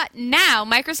 But now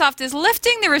Microsoft is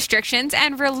lifting the restrictions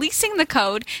and releasing the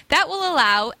code that will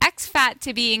allow exFAT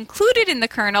to be included in the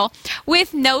kernel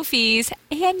with no fees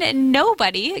and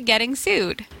nobody getting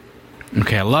sued.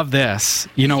 Okay, I love this.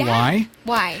 You know why?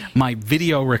 Why? My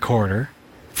video recorder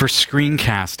for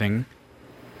screencasting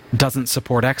doesn't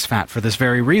support exFAT for this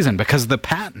very reason, because of the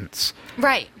patents.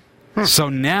 Right. So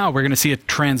now we're going to see a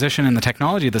transition in the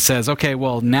technology that says, okay,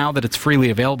 well, now that it's freely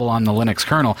available on the Linux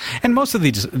kernel, and most of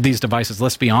these devices,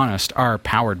 let's be honest, are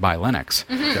powered by Linux.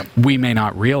 Mm-hmm. Yep. We may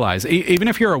not realize, even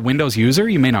if you're a Windows user,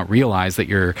 you may not realize that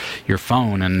your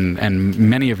phone and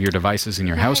many of your devices in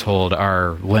your household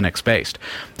are Linux-based.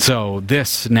 So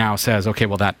this now says, okay,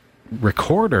 well, that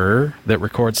recorder that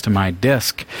records to my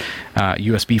disk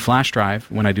USB flash drive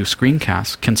when I do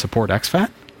screencasts can support exFAT?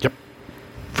 Yep.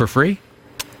 For free?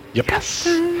 Yep. Yes.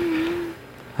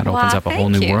 That opens up a whole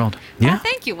new world. Yeah.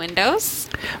 Thank you, Windows.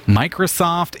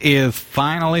 Microsoft is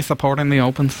finally supporting the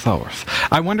open source.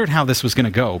 I wondered how this was going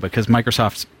to go, because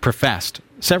Microsoft professed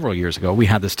several years ago, we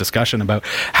had this discussion about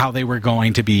how they were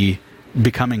going to be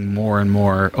becoming more and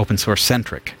more open source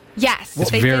centric. Yes.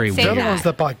 It's they very did say They're weird. the ones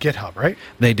that bought GitHub, right?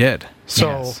 They did. So,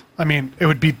 Yes. I mean, it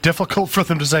would be difficult for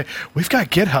them to say, we've got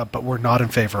GitHub, but we're not in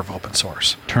favor of open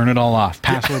source. Turn it all off.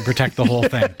 Password protect the whole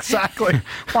thing. Exactly.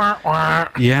 Wah, wah.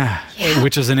 Yeah,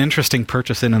 which is an interesting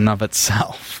purchase in and of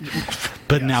itself.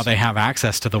 But now they have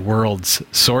access to the world's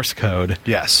source code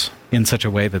Yes. in such a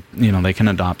way that, they can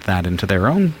adopt that into their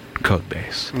own code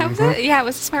base. That was it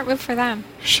was a smart move for them.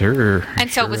 Sure. And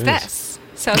so sure was is. this.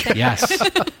 So Yes.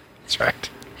 That's right.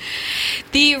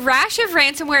 The rash of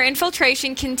ransomware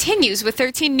infiltration continues with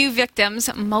 13 new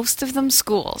victims, most of them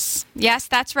schools. Yes,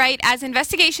 that's right. As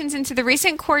investigations into the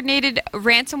recent coordinated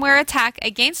ransomware attack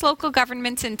against local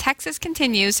governments in Texas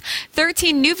continues,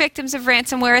 13 new victims of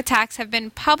ransomware attacks have been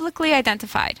publicly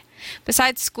identified.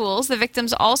 Besides schools, the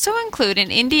victims also include in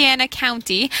Indiana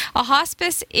County, a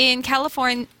hospice in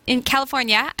California,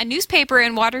 a newspaper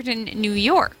in Waterton, New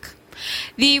York.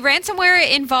 The ransomware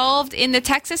involved in the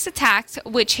Texas attacks,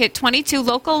 which hit 22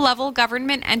 local-level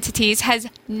government entities, has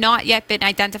not yet been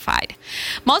identified.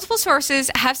 Multiple sources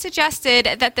have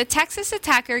suggested that the Texas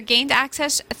attacker gained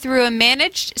access through a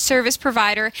managed service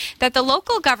provider that the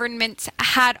local governments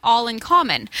had all in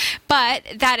common, but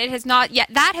that has not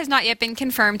yet been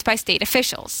confirmed by state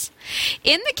officials.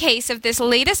 In the case of this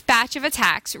latest batch of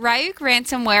attacks, Ryuk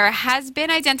ransomware has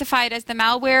been identified as the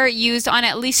malware used on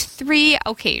at least 3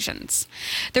 occasions.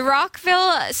 The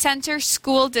Rockville Center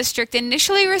School District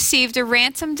initially received a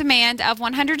ransom demand of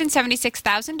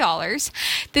 $176,000.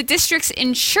 The district's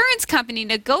insurance company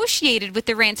negotiated with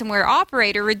the ransomware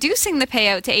operator, reducing the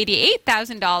payout to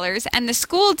 $88,000, and the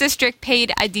school district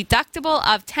paid a deductible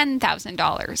of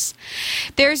 $10,000.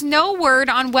 There's no word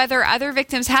on whether other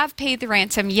victims have paid the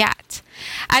ransom yet.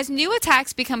 As new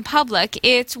attacks become public,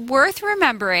 it's worth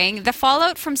remembering the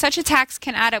fallout from such attacks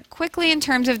can add up quickly in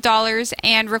terms of dollars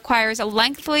and requires a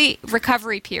lengthy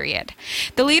recovery period.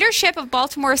 The leadership of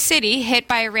Baltimore City, hit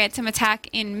by a ransom attack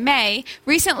in May,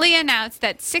 recently announced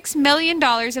that $6 million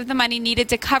of the money needed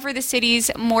to cover the city's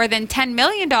more than $10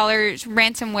 million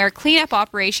ransomware cleanup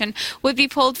operation would be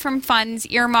pulled from funds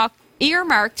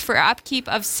earmarked for upkeep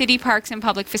of city parks and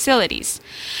public facilities.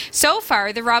 So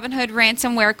far, the Robinhood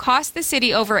ransomware cost the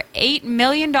city over $8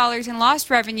 million in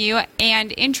lost revenue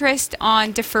and interest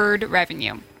on deferred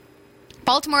revenue.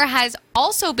 Baltimore has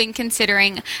also been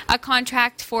considering a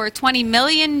contract for $20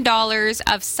 million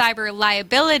of cyber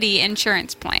liability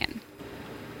insurance plan.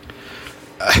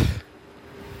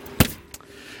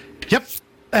 Yep.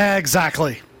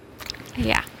 Exactly.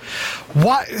 Yeah.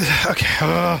 What?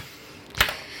 Okay.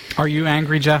 Are you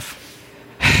angry, Jeff?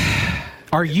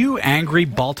 Are you angry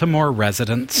Baltimore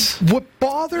residents? What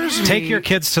bothers me... Take your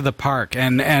kids to the park,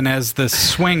 and as the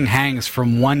swing hangs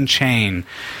from one chain,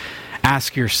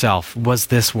 ask yourself, was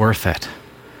this worth it?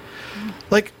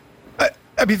 Like,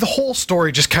 I mean, the whole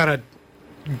story just kind of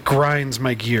grinds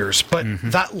my gears. But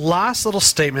that last little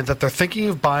statement that they're thinking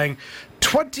of buying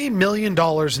 $20 million in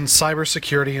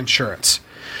cybersecurity insurance.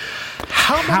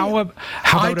 How about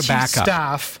IT a backup?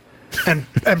 Staff and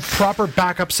proper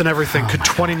backups and everything could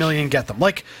 20 million get them?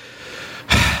 Like,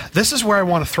 this is where I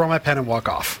want to throw my pen and walk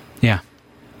off. Yeah.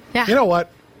 You know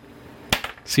what?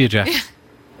 See you, Jeff.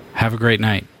 Have a great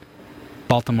night.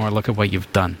 Baltimore, look at what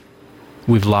you've done.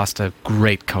 We've lost a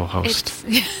great co-host.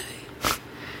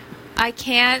 I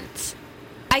can't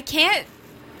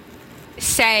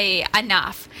say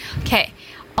enough. Okay,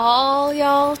 all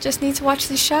y'all just need to watch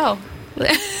the show.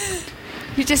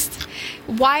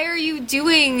 Why are you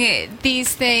doing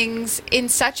these things in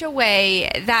such a way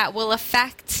that will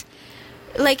affect,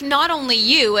 like, not only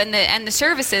you and the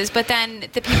services, but then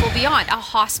the people beyond? A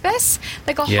hospice?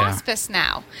 Like a hospice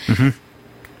now.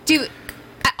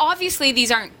 Obviously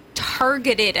these aren't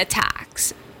targeted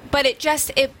attacks, but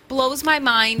it blows my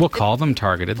mind. We'll call them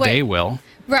targeted. They will.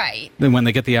 Right. Then when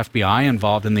they get the FBI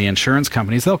involved in the insurance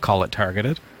companies, they'll call it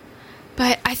targeted.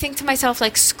 But I think to myself,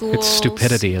 like, schools... It's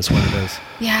stupidity is what it is.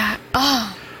 Yeah.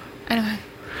 Oh, I don't know.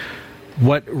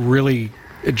 What really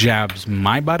jabs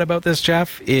my butt about this,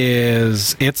 Jeff,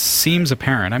 is it seems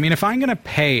apparent. I mean, if I'm going to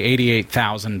pay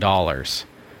 $88,000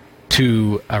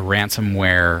 to a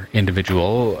ransomware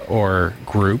individual or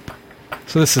group...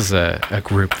 So this is a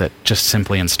group that just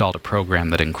simply installed a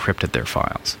program that encrypted their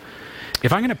files.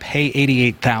 If I'm going to pay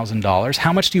 $88,000,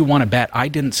 how much do you want to bet I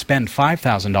didn't spend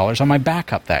 $5,000 on my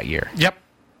backup that year? Yep.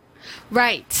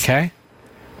 Right. Okay?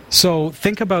 So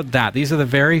think about that. These are the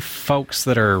very folks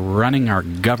that are running our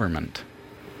government.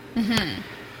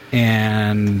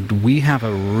 And we have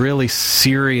a really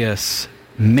serious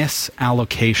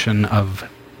misallocation of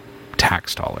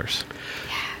tax dollars.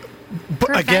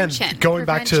 But again, going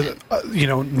back to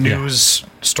news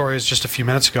stories just a few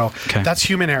minutes ago, that's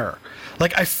human error.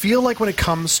 Like, I feel like when it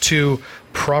comes to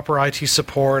proper IT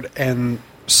support and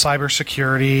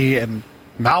cybersecurity and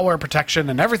malware protection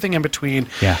and everything in between,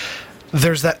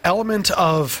 there's that element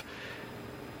of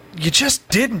you just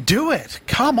didn't do it.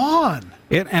 Come on.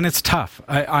 And it's tough.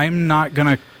 I'm not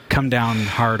going to come down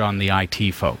hard on the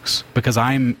IT folks because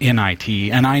I'm in IT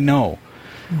and I know.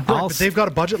 Right, but they've got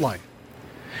a budget line.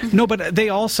 No, but they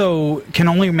also can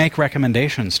only make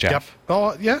recommendations, Jeff. Yep.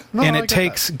 Oh, yeah. No, and it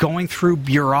takes going through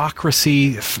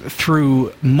bureaucracy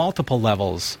through multiple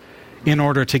levels in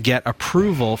order to get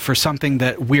approval for something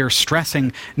that we're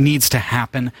stressing needs to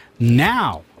happen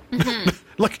now.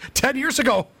 Like 10 years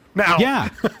ago now. Yeah.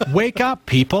 Wake up,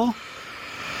 people.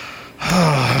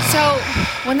 So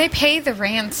when they pay the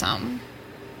ransom,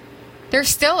 they're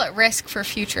still at risk for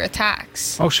future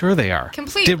attacks. Oh, sure they are.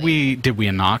 Completely. Did we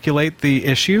inoculate the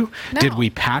issue? No. Did we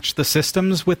patch the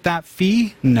systems with that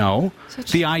fee? No.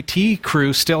 The IT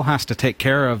crew still has to take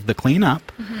care of the cleanup.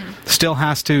 Still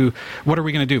has to... What are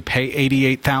we going to do? Pay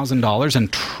 $88,000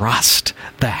 and trust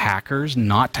the hackers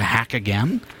not to hack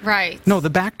again? Right. No, the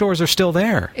back doors are still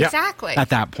there. Exactly.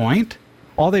 At that point.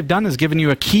 All they've done is given you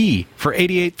a key for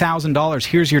 $88,000.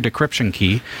 Here's your decryption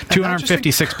key.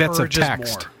 256 bits of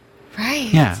text. More.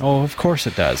 Right. Yeah. Oh, of course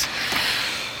it does.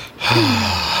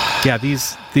 Yeah,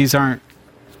 these aren't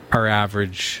our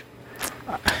average.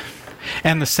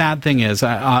 And the sad thing is,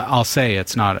 I'll say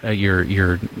it's not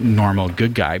your normal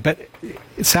good guy, but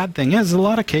the sad thing is, in a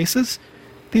lot of cases,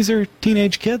 these are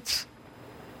teenage kids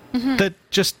that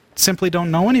just simply don't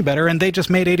know any better, and they just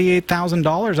made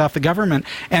 $88,000 off the government,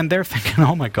 and they're thinking,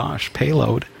 "Oh my gosh,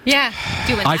 payload." Yeah,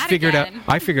 I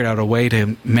figured out a way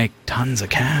to make tons of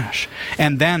cash,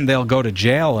 and then they'll go to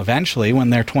jail eventually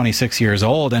when they're 26 years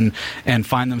old and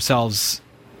find themselves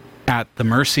at the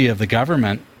mercy of the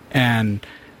government and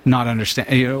not understand.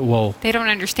 They don't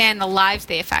understand the lives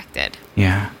they affected.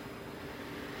 Yeah.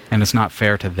 And it's not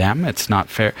fair to them. It's not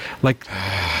fair. Like,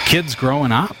 kids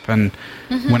growing up. And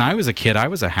when I was a kid, I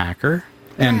was a hacker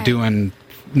and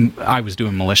I was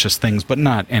doing malicious things, but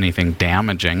not anything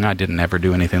damaging. I didn't ever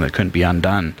do anything that couldn't be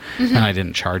undone. And I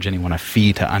didn't charge anyone a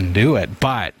fee to undo it.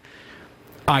 But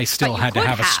I still had to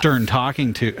have a stern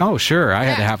talking to. Oh, sure. I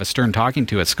had to have a stern talking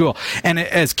to at school. And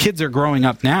as kids are growing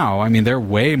up now, I mean, they're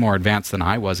way more advanced than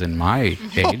I was in my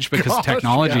age because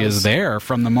technology is there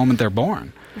from the moment they're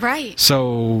born. Right.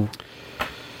 So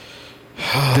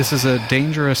this is a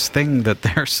dangerous thing that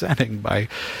they're setting by,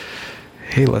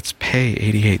 hey, let's pay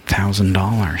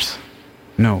 $88,000.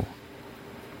 No.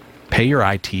 Pay your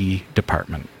IT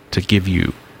department to give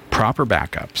you proper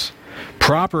backups,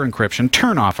 Proper encryption.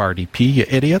 Turn off RDP, you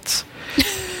idiots.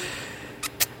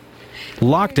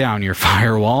 Lock down your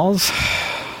firewalls.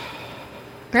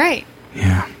 Right.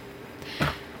 Yeah.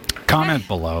 Comment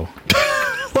below.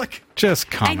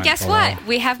 Just comment And guess below. what?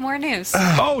 We have more news.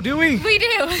 Oh, do we? We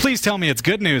do. Please tell me it's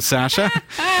good news, Sasha.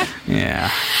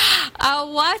 Yeah. A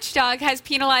watchdog has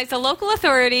penalized a local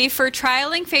authority for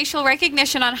trialing facial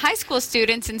recognition on high school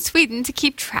students in Sweden to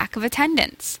keep track of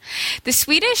attendance. The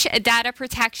Swedish Data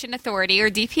Protection Authority, or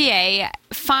DPA,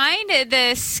 fined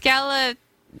the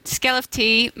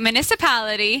Skellefteå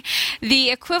municipality the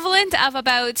equivalent of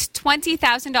about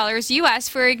 $20,000 US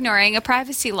for ignoring a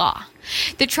privacy law.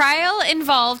 The trial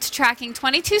involved tracking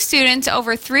 22 students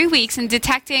over 3 weeks and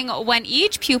detecting when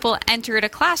each pupil entered a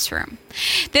classroom.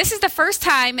 This is the first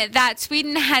time that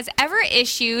Sweden has ever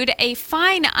issued a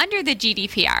fine under the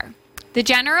GDPR. The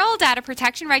General Data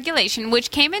Protection Regulation,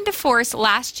 which came into force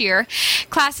last year,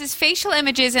 classes facial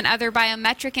images and other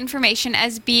biometric information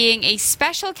as being a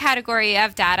special category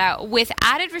of data with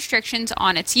added restrictions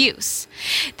on its use.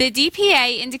 The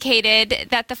DPA indicated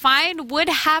that the fine would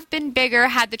have been bigger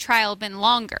had the trial been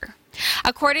longer.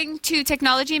 According to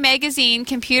Technology Magazine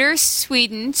Computer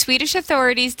Sweden, Swedish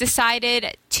authorities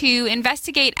decided to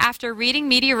investigate after reading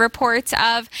media reports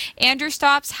of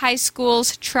Anderstorps High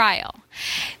School's trial.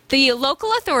 The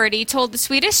local authority told the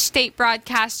Swedish state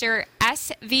broadcaster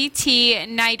SVT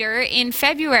Nyheter in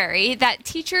February that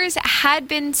teachers had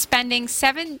been spending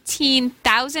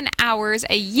 17,000 hours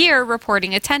a year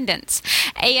reporting attendance,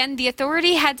 and the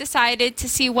authority had decided to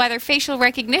see whether facial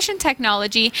recognition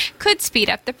technology could speed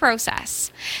up the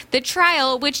process. The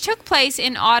trial, which took place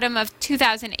in autumn of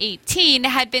 2018,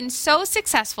 had been so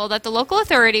successful that the local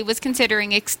authority was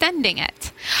considering extending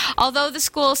it. Although the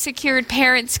school secured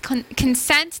parents'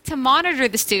 consent to monitor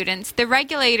the students, the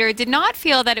regulator did not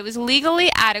feel that it was legally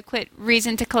adequate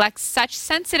reason to collect such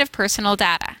sensitive personal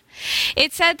data.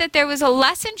 It said that there was a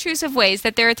less intrusive ways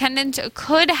that their attendance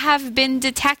could have been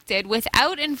detected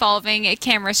without involving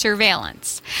camera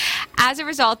surveillance. As a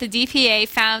result, the DPA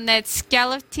found that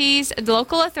Skellefteå's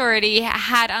local authority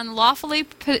had unlawfully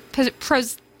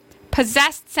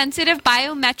possessed sensitive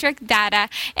biometric data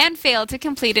and failed to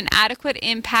complete an adequate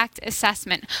impact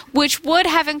assessment, which would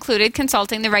have included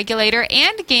consulting the regulator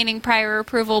and gaining prior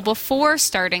approval before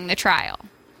starting the trial.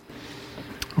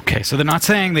 Okay, so they're not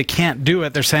saying they can't do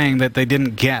it. They're saying that they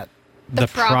didn't get the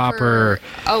proper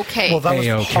okay. Well, that was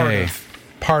A-okay.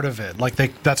 part of it. Like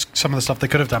that's some of the stuff they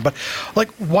could have done. But like,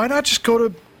 why not just go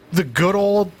to the good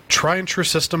old try and true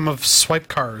system of swipe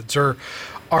cards or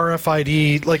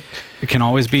RFID? Like, it can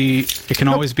always be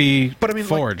but I mean,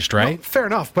 forged, like, right? No, fair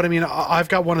enough. But I mean, I've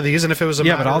got one of these, and if it was a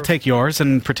Yeah, matter but I'll of- take yours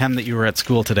and pretend that you were at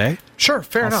school today. Sure,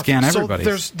 fair I'll enough. scan So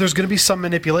everybody's. there's going to be some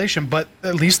manipulation, but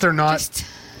at least they're not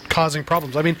causing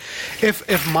problems. I mean,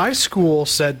 if my school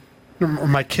said, or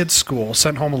my kid's school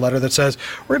sent home a letter that says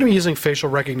we're going to be using facial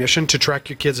recognition to track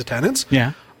your kid's attendance,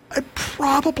 Yeah. I'd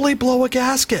probably blow a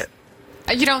gasket.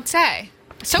 You don't say.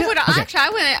 So Yeah. would Okay. actually, I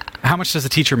wouldn't. How much does a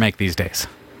teacher make these days?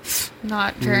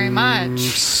 Not very much.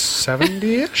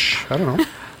 70-ish? I don't know.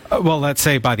 Well, let's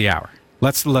say by the hour.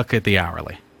 Let's look at the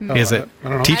hourly. Is it I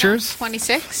don't know. teachers?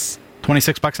 26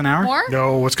 $26 an hour? more.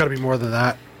 No, it's got to be more than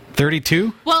that.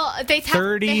 32? Well, they have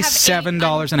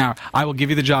 $37 an hour. I will give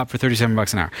you the job for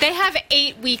 $37 an hour. They have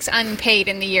 8 weeks unpaid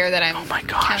in the year that I'm. Oh my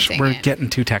gosh, counting we're in. getting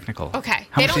too technical. Okay,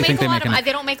 How they much don't do you make think a they lot make of. an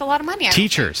They don't make a lot of money. I don't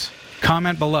Teachers,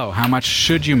 comment below. How much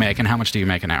should you make and how much do you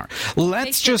make an hour?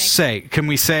 Let's should just say, can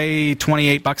we say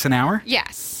 $28 an hour? think.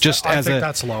 Yes. Just I as think a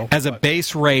that's low, as a but-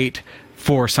 base rate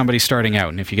for somebody starting out.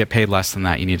 And if you get paid less than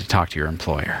that, you need to talk to your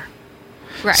employer.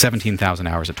 Right. 17,000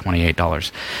 hours at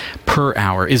 $28 per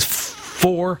hour is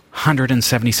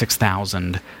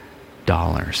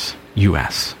 $476,000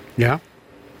 US. Yeah.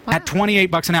 At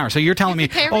 $28 an hour. So you're telling me,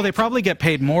 pay oh, they rate. probably get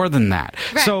paid more than that.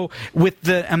 Right. So with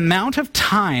the amount of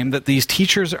time that these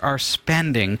teachers are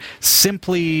spending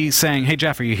simply saying, hey,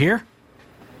 Jeff, are you here?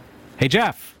 Hey,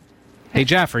 Jeff. Hey,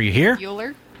 Jeff, are you here?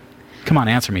 Bueller. Come on,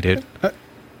 answer me, dude.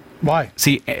 Why?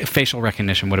 See, facial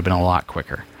recognition would have been a lot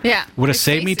quicker. Yeah. Would have His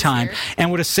saved me face is time here. and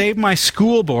would have saved my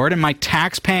school board and my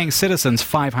tax-paying citizens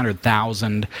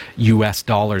 $500,000 US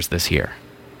dollars this year.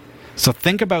 So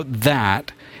think about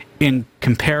that in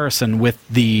comparison with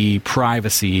the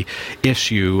privacy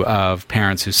issue of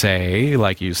parents who say,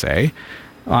 like you say,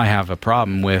 I have a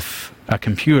problem with a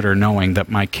computer knowing that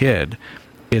my kid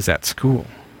is at school.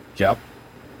 Yep.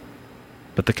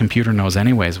 But the computer knows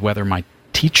anyways whether my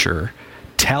teacher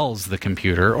tells the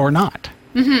computer or not.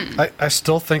 I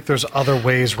still think there's other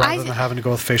ways rather than having to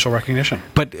go with facial recognition.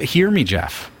 But hear me,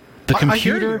 Jeff. The I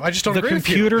hear computer, you. I just don't the agree with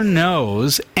you. computer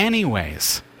knows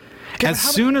anyways. As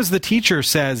soon as the teacher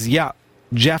says, yeah,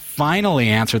 Jeff finally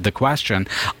answered the question,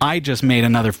 I just made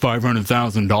another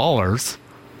 $500,000,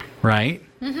 right?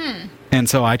 Mm-hmm. And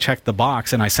so I checked the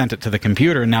box and I sent it to the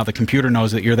computer, and now the computer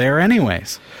knows that you're there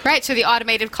anyways. Right, so the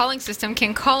automated calling system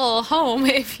can call home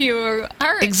if you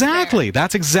aren't Exactly. there.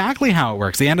 That's exactly how it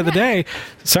works. At the end of the day,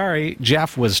 sorry,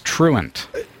 Jeff was truant.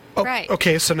 Oh, Right.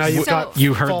 Okay, so now you've got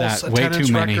You heard false that way attendance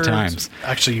too many records. times.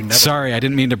 Actually, you never. Sorry, I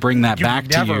didn't mean to bring that You back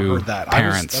to never you, heard that.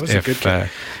 parents. I was a good kid.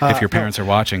 If your no. parents are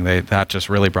watching, that just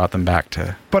really brought them back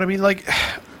to... But I mean, like,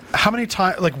 how many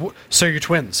times? Like, so you're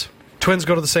twins. Twins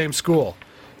go to the same school.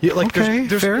 Okay,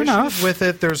 there's fair issues enough. with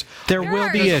it. There There will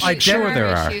are be issues. issues. Sure there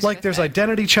are. issues Like, with there's it.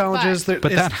 identity challenges. But-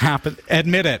 But that happened.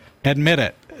 Admit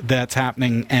it. That's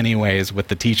happening anyways with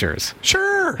the teachers.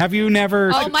 Sure. Have you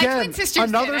never... Oh, my Again, twin sisters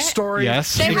another did it. story.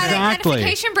 Yes, They had exactly.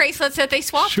 identification bracelets that they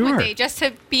swapped Sure. one day just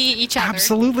to be each other.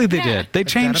 Absolutely they Yeah. did. They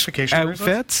changed Identification bracelets?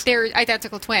 outfits. They're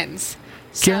identical twins.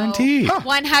 So Guaranteed. Huh.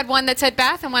 One had one that said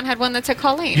Beth and one had one that said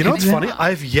Colleen. You know what's Yeah. funny?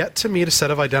 I've yet to meet a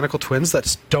set of identical twins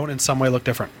that don't in some way look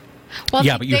different. Well,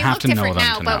 Yeah, but you they have look to know different them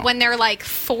now, to but know. when they're like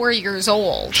 4 years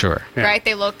old, Sure. Yeah. right?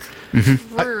 They look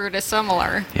pretty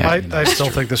similar. Yeah, you know. I still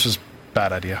think this was a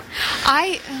bad idea.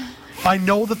 I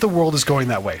know that the world is going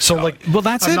that way. So, like, well,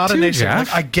 that's I'm it not too, a nation. Jeff.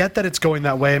 Like, I get that it's going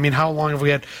that way. I mean, how long have we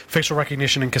had facial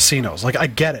recognition in casinos? Like, I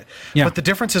get it. Yeah. But the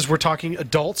difference is we're talking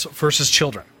adults versus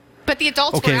children. but the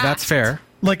adults Okay, were that's asked. fair.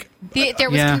 Like, There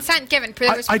was Yeah. consent given.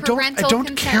 There was I don't parental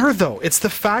consent. care though. It's the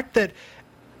fact that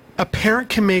a parent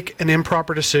can make an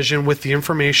improper decision with the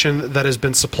information that has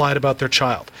been supplied about their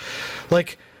child.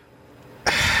 Like,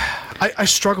 I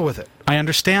struggle with it. I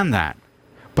understand that.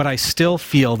 But I still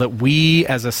feel that we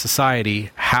as a society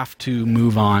have to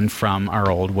move on from our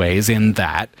old ways, in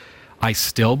that I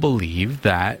still believe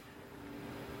that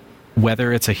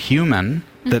whether it's a human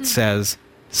that says,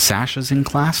 Sasha's in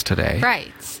class today,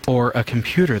 Right. or a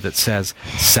computer that says,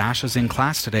 Sasha's in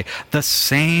class today, the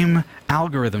same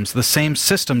algorithms, the same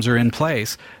systems are in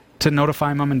place to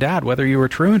notify mom and dad whether you were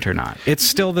truant or not. It's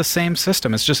still the same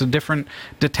system. It's just a different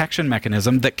detection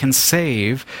mechanism that can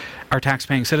save our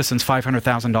tax-paying citizens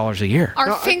 $500,000 a year.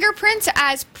 Are fingerprints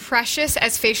as precious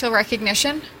as facial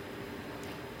recognition?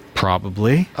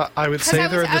 Probably. I would 'Cause say I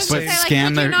they're was the gonna same. say, like,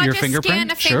 Scan could you not your just fingerprint?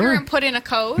 scan a finger Sure. and put in a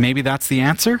code? Maybe that's the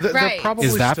answer. They're Right. probably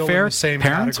Is that still fair? in the same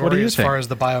Parents, what do category you as think? far as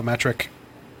the biometric.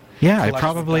 Yeah, it collective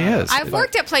probably data. is. I've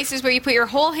worked at places where you put your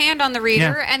whole hand on the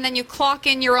reader Yeah. and then you clock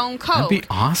in your own code. That'd be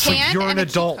awesome. Hand You're and an a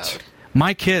key adult. code.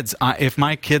 My kids, if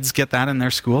my kids get that in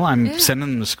their school, I'm sending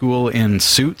them to school in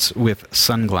suits with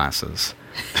sunglasses.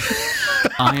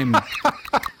 I'm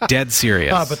dead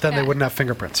serious. But then they wouldn't have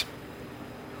fingerprints.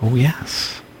 Oh,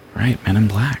 yes. Right, Men in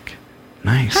Black.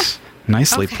 Nice.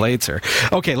 Nicely Okay. played, sir.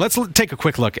 Okay, let's take a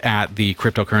quick look at the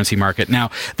cryptocurrency market. Now,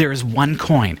 there is one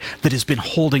coin that has been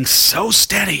holding so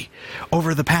steady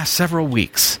over the past several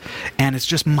weeks, and it's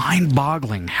just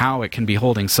mind-boggling how it can be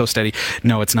holding so steady.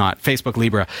 No, it's not. Facebook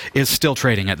Libra is still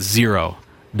trading at $0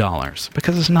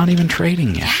 because it's not even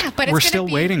trading yet. Yeah, but it's We're gonna still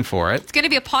be- waiting for it. It's going to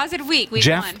be a positive week. Week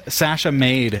Jeff, one. Sasha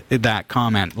made that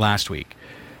comment last week.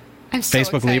 I'm so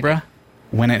Facebook excited. Libra,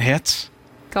 when it hits,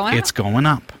 Going it's up. going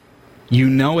up. You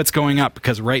know it's going up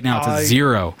because right now it's I at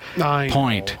know.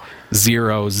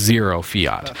 0.00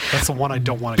 fiat. That's the one I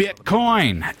don't want to get.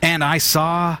 Bitcoin. And I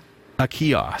saw a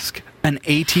kiosk, an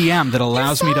ATM that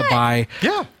allows me to saw it. buy.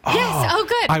 Yeah. Yes. Oh,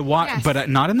 good. I walked, Yes. but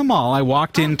not in the mall. I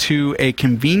walked into a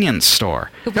convenience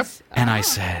store, It was- and I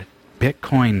said,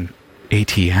 "Bitcoin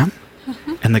ATM?"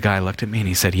 And the guy looked at me and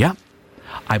he said, "Yep.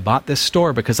 I bought this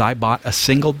store because I bought a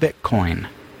single Bitcoin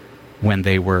when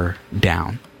they were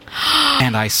down,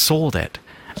 and I sold it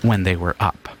when they were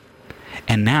up.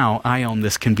 And now I own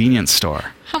this convenience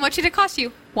store." How much did it cost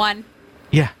you? One.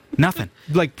 Yeah, nothing.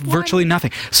 Like virtually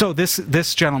nothing. So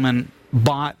this gentleman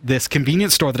bought this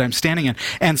convenience store that I'm standing in,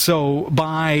 and so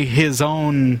by his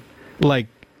own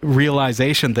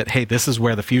realization that, hey, this is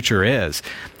where the future is,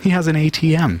 he has an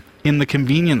ATM in the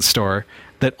convenience store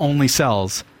that only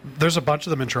sells. There's a bunch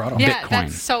of them in Toronto. Yeah, Bitcoin.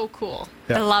 that's so cool.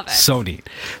 Yeah. I love it. So neat.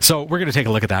 So we're going to take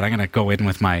a look at that. I'm going to go in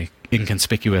with my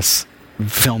inconspicuous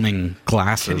filming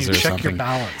glasses Can you or check your something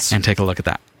balance? and take a look at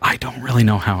that. I don't really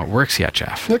know how it works yet,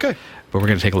 Jeff. Okay. But we're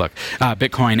going to take a look.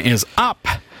 Bitcoin is up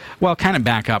well, kind of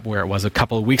back up where it was a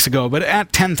couple of weeks ago, but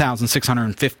at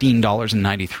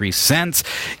 $10,615.93,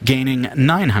 gaining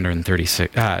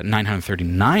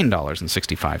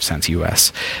 $939.65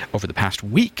 US over the past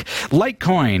week.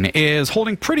 Litecoin is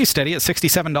holding pretty steady at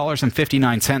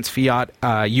 $67.59 fiat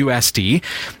USD.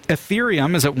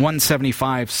 Ethereum is at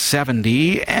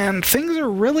 $175.70, and things are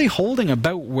really holding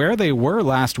about where they were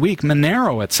last week.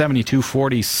 Monero at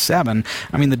 $72.47.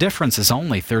 I mean, the difference is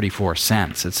only 34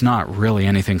 cents. It's not really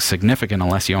anything significant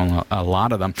unless you own a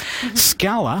lot of them.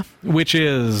 Scala, which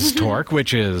is Torque,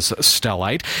 which is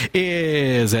Stellite,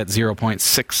 is at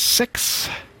 0.66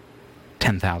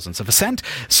 ten-thousandths of a cent.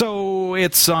 So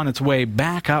it's on its way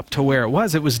back up to where it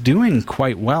was. It was doing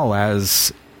quite well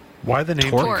as Why the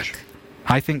name Torque.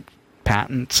 I think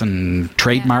patents and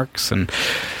trademarks and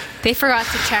They forgot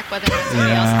to check whether or not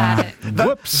somebody else had it.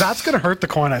 whoops. That's going to hurt the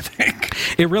coin, I think.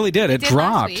 It really did. It did last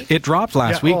dropped. week. It dropped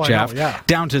last Yeah, week, I know, Jeff, yeah.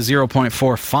 down to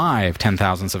 0.45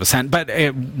 ten-thousandths of a cent. But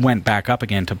it went back up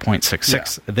again to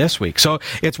 0.66 this week. So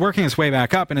it's working its way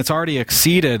back up, and it's already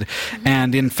exceeded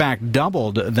and, in fact,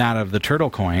 doubled that of the Turtle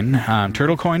coin.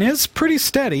 Turtle coin is pretty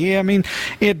steady. I mean,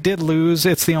 it did lose.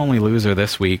 It's the only loser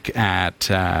this week at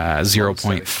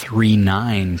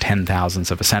 0.39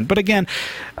 ten-thousandths of a cent. But again,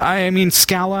 I mean,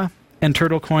 Scala and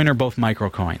Turtle coin are both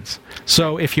microcoins.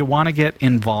 So if you want to get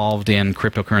involved in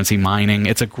cryptocurrency mining,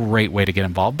 it's a great way to get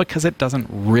involved because it doesn't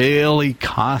really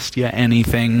cost you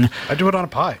anything. I do it on a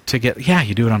Pi. To get,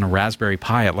 you do it on a Raspberry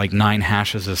Pi at like 9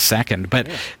 hashes a second. But,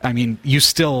 I mean, you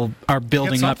still are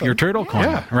building up your Turtle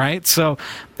coin, right? So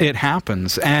it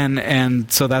happens.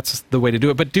 And so that's the way to do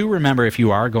it. But do remember, if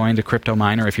you are going to crypto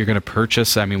mine or if you're going to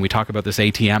purchase, I mean, we talk about this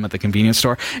ATM at the convenience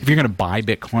store. If you're going to buy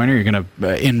Bitcoin or you're going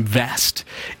to invest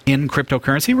in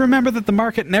cryptocurrency, remember that the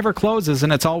market never closes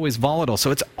and it's always volatile. So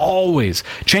it's always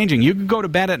changing. You could go to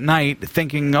bed at night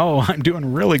thinking, oh, I'm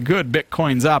doing really good,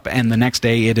 Bitcoin's up, and the next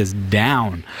day it is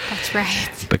down. That's right.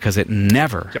 Because it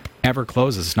never, ever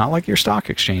closes. It's not like your stock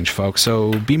exchange, folks.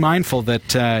 So be mindful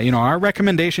that, our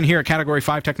recommendation here at Category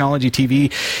 5 Technology TV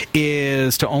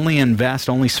is to only invest,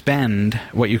 only spend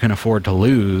what you can afford to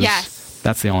lose. Yes.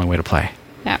 That's the only way to play.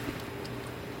 Yep.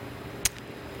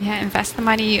 Yeah, invest the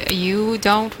money you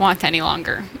don't want any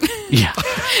longer. Yeah.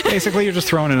 Basically, you're just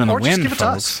throwing it in the Or just wind, give it to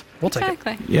folks. us. We'll take it.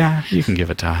 Exactly. Yeah, you can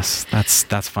give it to us.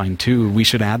 That's fine too. We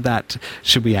should add that.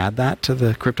 Should we add that to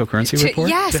the cryptocurrency report?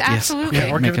 Yes, absolutely.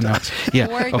 Okay, or make give a it to note. Yeah.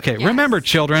 Or- Okay. yes. Remember,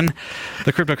 children,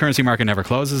 the cryptocurrency market never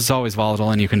closes. It's always volatile,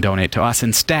 and you can donate to us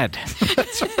instead.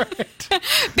 That's right.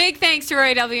 Big thanks to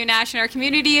Roy W. Nash and our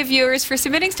community of viewers for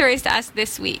submitting stories to us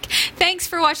this week. Thanks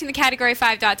for watching the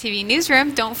Category5.tv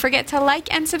newsroom. Don't forget to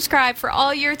like and subscribe for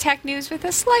all your tech news with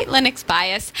a slight Linux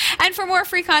bias. And for more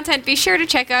free content, be sure to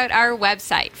check out our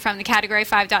website. From the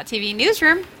Category5.tv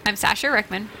newsroom, I'm Sasha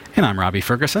Rickman. And I'm Robbie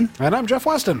Ferguson. And I'm Jeff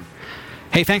Weston.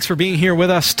 Hey, thanks for being here with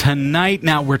us tonight.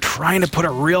 Now, we're trying to put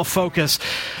a real focus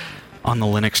on the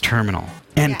Linux terminal.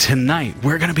 And tonight,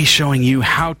 we're going to be showing you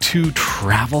how to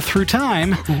travel through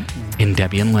time in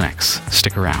Debian Linux.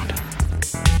 Stick around.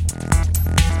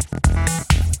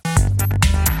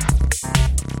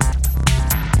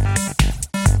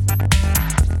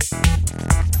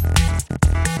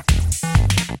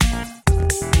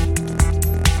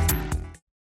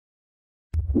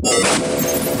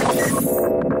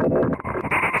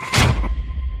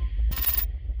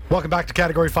 Welcome back to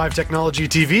Category 5 Technology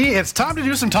TV. It's time to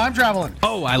do some time traveling.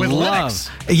 Oh, I with love. Linux.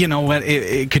 You know what?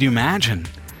 Could you imagine?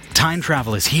 Time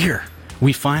travel is here.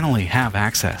 We finally have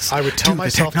access. I would tell to the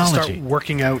myself to start technology.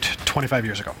 working out 25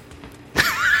 years ago.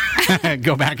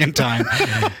 Go back in time,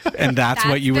 and that's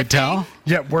what That's you the would tell.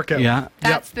 Yeah, work out. Yeah.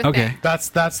 That's the Okay. thing. That's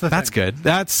the That's thing. good.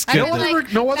 That's I good. mean,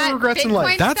 like, no other that regrets in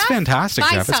life. Bitcoin That's stuff, fantastic,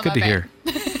 buy Jeff. It's some good to of hear.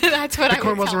 it. That's what I Bitcoin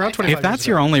would wasn't tell around myself. 25 If that's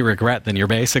your only regret, then you're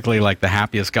basically like the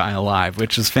happiest guy alive,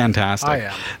 which is fantastic. I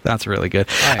am. That's really good.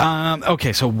 I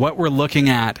Okay, so what we're looking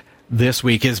at this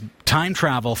week is time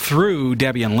travel through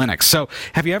Debian Linux. So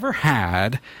have you ever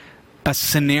had a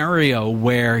scenario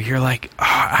where you're like,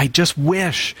 I just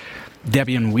wish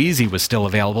Debian Wheezy was still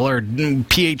available, or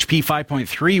PHP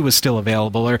 5.3 was still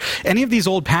available, or any of these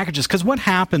old packages? Because what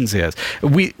happens is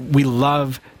we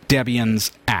love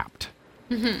Debian's apt.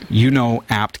 Mm-hmm. You know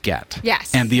apt-get.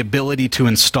 Yes. And the ability to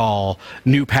install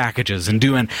new packages and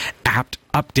do an apt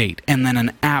update and then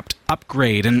an apt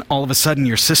upgrade, and all of a sudden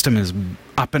your system is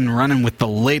up and running with the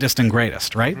latest and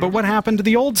greatest, right? Mm-hmm. But what happened to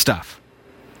the old stuff?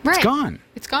 Right. It's gone.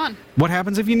 It's gone. What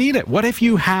happens if you need it? What if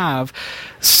you have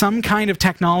some kind of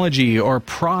technology or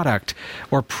product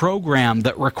or program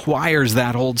that requires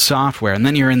that old software, and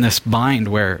then you're in this bind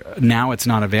where now it's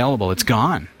not available, it's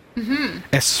gone?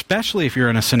 Especially if you're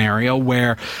in a scenario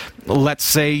where, let's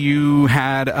say you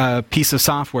had a piece of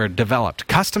software developed.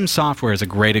 Custom software is a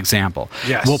great example.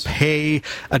 Yes. We'll pay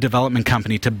a development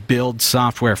company to build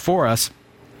software for us.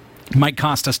 Might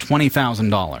cost us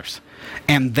 $20,000.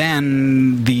 And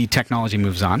then the technology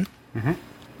moves on.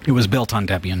 It was built on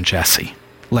Debian Jessie,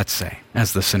 let's say,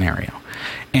 as the scenario.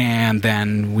 And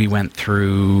then we went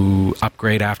through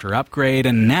upgrade after upgrade,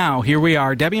 and now here we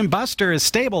are. Debian Buster is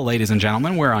stable, ladies and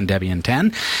gentlemen. We're on Debian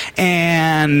 10.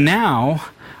 And now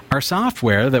our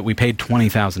software that we paid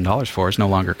 $20,000 for is no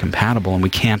longer compatible, and we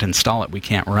can't install it. We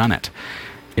can't run it.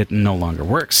 It no longer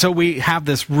works. So we have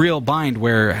this real bind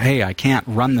where, hey, I can't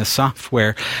run this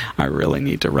software. I really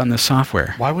need to run this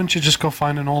software. Why wouldn't you just go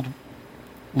find an old,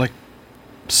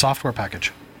 software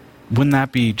package? Wouldn't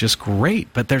that be just great?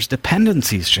 But there's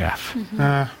dependencies, Jeff.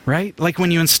 Right? Like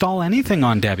when you install anything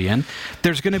on Debian,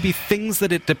 there's going to be things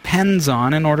that it depends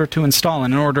on in order to install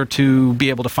and in order to be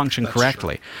able to function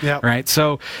correctly. Yep. Right?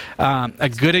 So a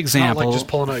good example... Not like just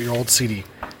pulling out your old CD.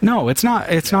 No, it's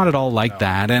not. It's not at all like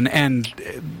that. And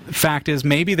fact is,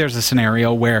 maybe there's a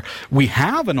scenario where we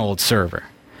have an old server.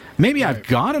 Maybe I've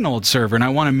got an old server and I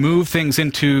want to move things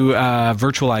into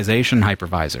virtualization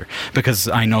hypervisor because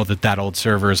I know that old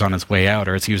server is on its way out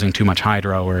or it's using too much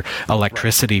hydro or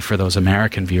electricity for those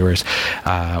American viewers.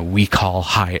 We call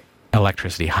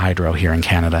electricity hydro here in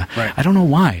Canada. Right. I don't know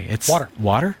why. It's water.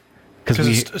 Water? Because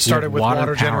it started with water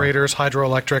power. Generators,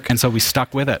 hydroelectric. And so we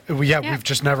stuck with it. We've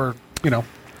just never,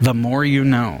 The more you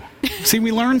know. See,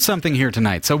 we learned something here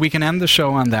tonight, so we can end the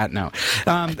show on that note.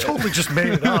 I totally just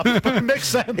made it up, but it makes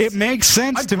sense. It makes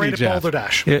sense to me, great at Jeff.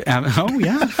 Balderdash. Oh,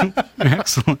 yeah.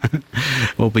 Excellent.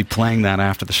 We'll be playing that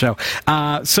after the show.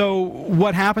 So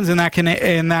what happens in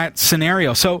that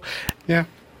scenario? So yeah,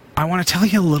 I want to tell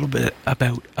you a little bit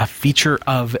about a feature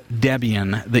of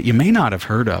Debian that you may not have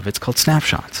heard of. It's called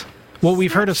snapshots. Well,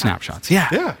 we've heard of snapshots.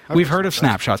 Yeah. We've heard of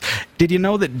snapshots. Did you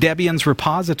know that Debian's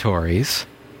repositories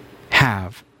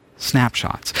have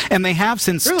snapshots? And they have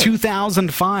since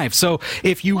 2005. So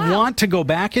if you want to go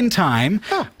back in time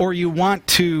or you want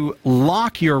to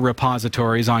lock your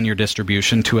repositories on your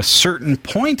distribution to a certain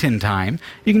point in time,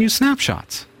 you can use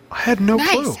snapshots. I had no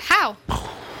clue. Nice. How?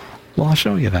 Well, I'll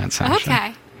show you that, Sasha.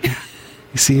 Okay.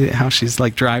 You see how she's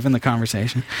like driving the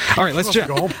conversation? All right, let's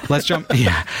jump. Let's jump.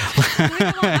 Yeah.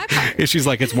 She's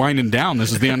like, it's winding down.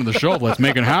 This is the end of the show. Let's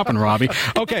make it happen, Robbie.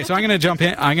 Okay, so I'm going to jump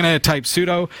in. I'm going to type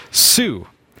sudo su,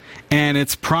 and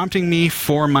it's prompting me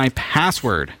for my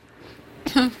password.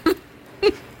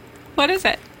 What is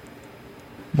it?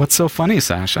 What's so funny,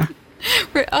 Sasha?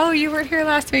 Oh, you were here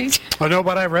last week. I know,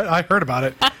 but I heard about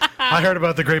it. I heard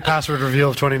about the great password reveal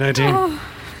of 2019.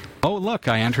 Oh, look,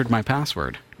 I entered my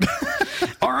password.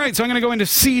 All right, so I'm going to go into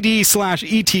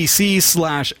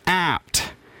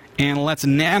cd/etc/apt, and let's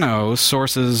nano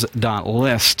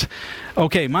sources.list.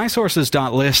 Okay, my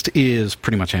sources.list is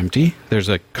pretty much empty. There's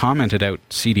a commented out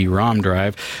CD-ROM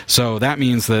drive, so that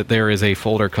means that there is a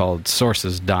folder called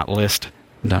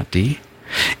sources.list.d.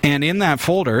 And in that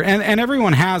folder, and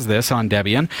everyone has this on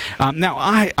Debian. Now,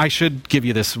 I should give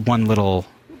you this one little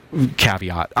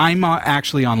caveat. I'm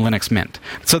actually on Linux Mint.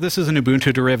 So this is an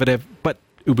Ubuntu derivative, but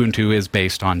Ubuntu is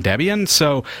based on Debian,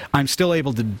 so I'm still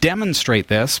able to demonstrate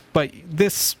this, but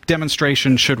this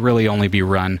demonstration should really only be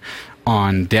run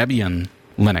on Debian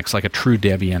Linux, like a true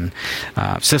Debian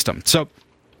system. So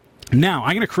now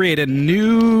I'm going to create a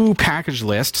new package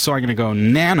list, so I'm going to go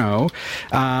nano,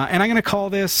 and I'm going to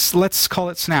call this, let's call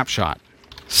it snapshot.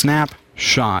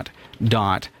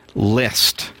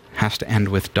 Snapshot.list. Has to end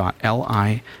with .list.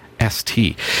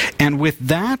 And with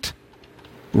that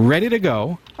ready to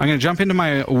go, I'm going to jump into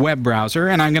my web browser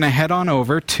and I'm going to head on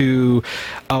over to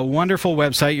a wonderful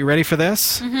website. You ready for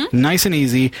this? Mm-hmm. Nice and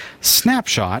easy.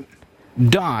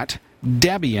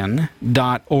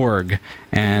 Snapshot.debian.org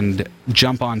and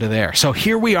jump onto there. So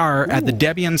here we are at the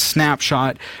Debian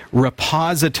Snapshot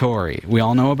repository. We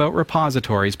all know about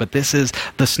repositories, but this is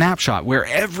the snapshot where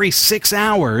every 6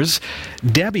 hours,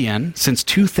 Debian, since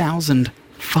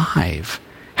 2005,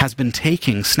 has been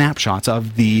taking snapshots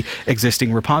of the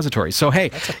existing repositories. So, hey,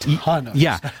 that's a ton of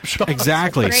snapshots.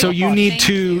 Exactly. So you need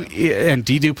to, and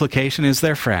deduplication is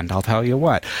their friend, I'll tell you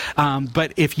what.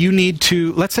 But if you need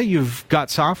to, let's say you've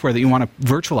got software that you want to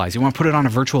virtualize, you want to put it on a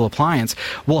virtual appliance,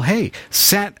 well, hey,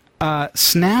 set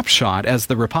snapshot as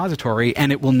the repository,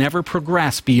 and it will never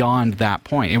progress beyond that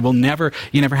point. It will never,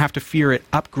 you never have to fear it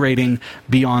upgrading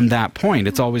beyond that point.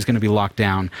 It's always going to be locked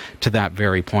down to that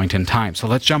very point in time. So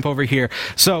let's jump over here.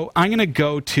 So I'm going to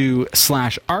go to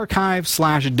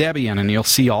 /archive/Debian, and you'll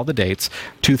see all the dates,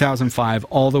 2005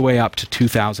 all the way up to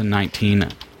 2019.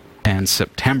 and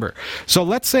September. So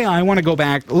let's say I want to go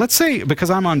back, let's say, because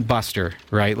I'm on Buster,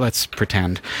 right? Let's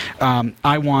pretend.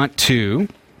 I want to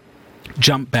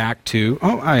jump back to,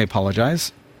 I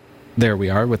apologize. There we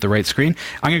are with the right screen.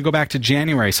 I'm going to go back to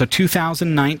January. So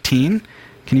 2019.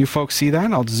 Can you folks see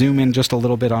that? I'll zoom in just a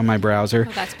little bit on my browser.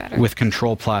 Oh, that's better. With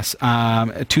Control Plus.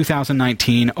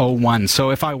 2019-01. So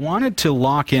if I wanted to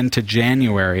lock into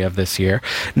January of this year,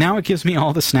 now it gives me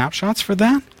all the snapshots for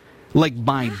that. Like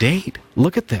by date.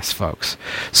 Look at this, folks.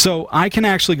 So I can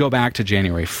actually go back to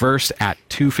January 1st at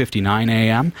 2:59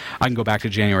 a.m. I can go back to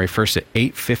January 1st at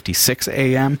 8:56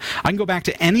 a.m. I can go back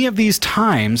to any of these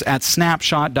times at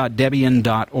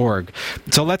snapshot.debian.org.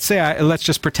 So let's say, let's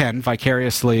just pretend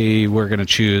vicariously we're going to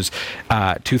choose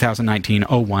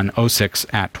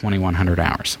 2019-01-06 at 2100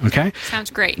 hours. Okay? Sounds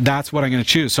great. That's what I'm going to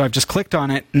choose. So I've just clicked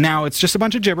on it. Now it's just a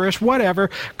bunch of gibberish. Whatever.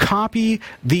 Copy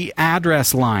the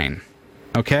address line.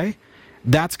 Okay?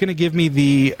 That's going to give me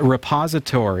the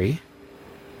repository,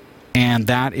 and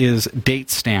that is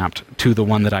date stamped to the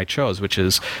one that I chose, which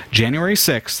is January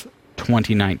 6th,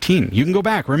 2019. You can go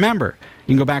back. Remember,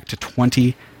 you can go back to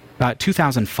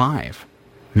 2005,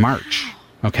 March.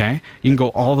 Okay? You can go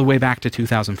all the way back to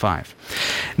 2005.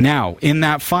 Now, in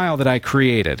that file that I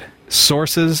created,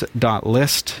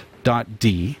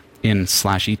 sources.list.d in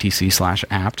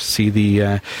 /etc/apt, see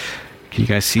the... Can you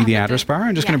guys see the address bar?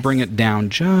 I'm just going to bring it down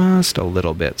just a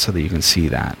little bit so that you can see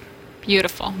that.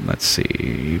 Beautiful. Let's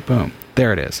see. Boom.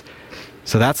 There it is.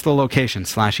 So that's the location,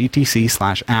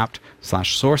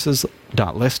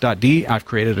 /etc/apt/sources.list.d. I've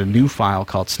created a new file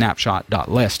called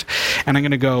snapshot.list. And I'm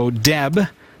going to go deb,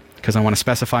 because I want to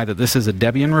specify that this is a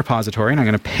Debian repository, and I'm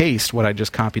going to paste what I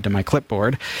just copied to my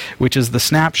clipboard, which is the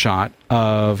snapshot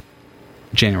of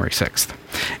January 6th.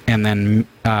 And then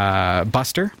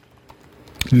Buster.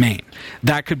 Main.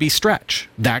 That could be Stretch.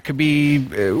 That could be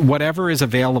whatever is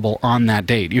available on that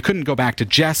date. You couldn't go back to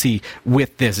Jesse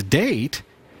with this date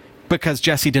because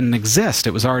Jesse didn't exist.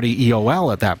 It was already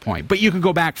EOL at that point. But you could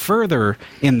go back further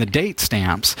in the date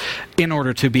stamps in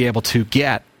order to be able to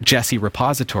get Jesse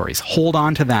repositories. Hold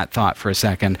on to that thought for a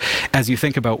second as you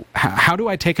think about how do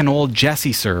I take an old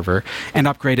Jesse server and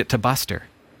upgrade it to Buster?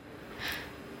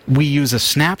 We use a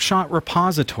snapshot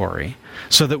repository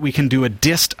so that we can do a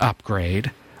dist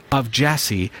upgrade of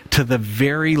Jesse to the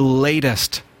very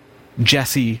latest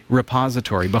Jesse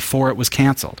repository before it was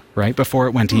canceled, right? Before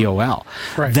it went EOL.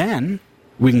 Right. Then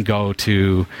we can go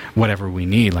to whatever we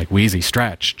need, like Wheezy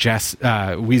Stretch,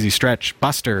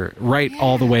 Buster, right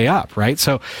all the way up, right?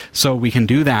 So we can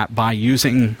do that by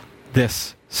using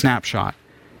this snapshot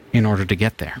in order to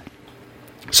get there.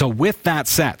 So with that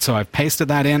set, so I've pasted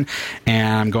that in,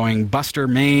 and I'm going Buster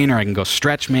main, or I can go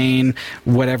Stretch main,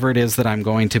 whatever it is that I'm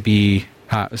going to be.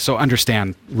 So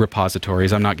understand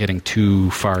repositories. I'm not getting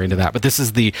too far into that, but this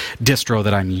is the distro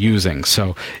that I'm using.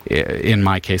 So in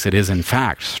my case, it is in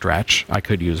fact Stretch. I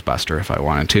could use Buster if I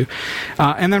wanted to.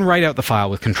 And then write out the file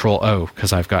with Control-O,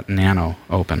 because I've got Nano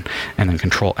open, and then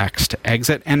Control-X to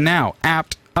exit. And now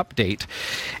apt update.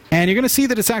 And you're going to see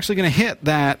that it's actually going to hit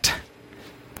that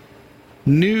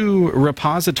new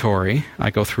repository. I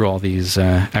go through all these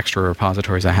extra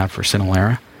repositories I have for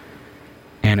Sinalera,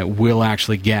 and it will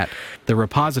actually get the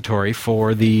repository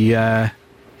for the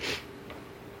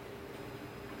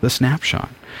snapshot.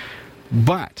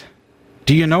 But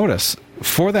do you notice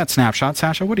for that snapshot,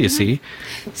 Sasha? What do you see?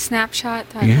 Snapshot.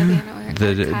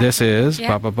 This is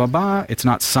It's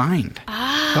not signed.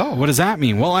 Oh, what does that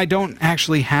mean? Well, I don't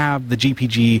actually have the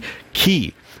GPG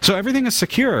key. So everything is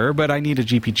secure, but I need a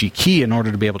GPG key in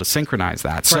order to be able to synchronize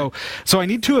that. Right. So I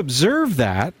need to observe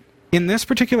that. In this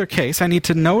particular case, I need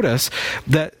to notice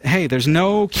that, hey, there's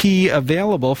no key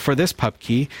available for this pub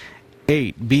key,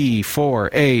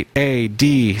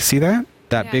 8B48AD. See that?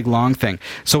 That big long thing.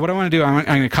 So what I want to do, I'm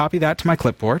going to copy that to my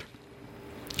clipboard.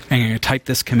 I'm going to type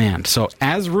this command. So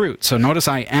as root, so notice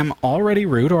I am already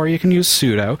root, or you can use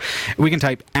sudo. We can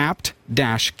type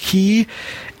apt-key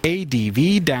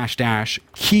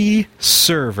adv-key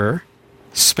server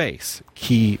space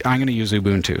key. I'm going to use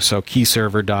Ubuntu. So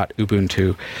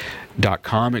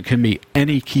keyserver.ubuntu.com. It can be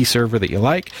any key server that you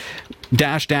like.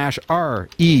 --recv-keys,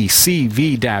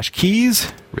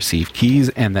 receive keys,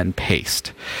 and then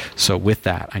paste. So with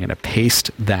that, I'm going to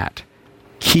paste that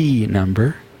key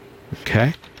number.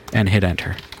 Okay. And hit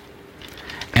enter.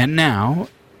 And now,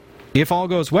 if all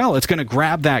goes well, it's going to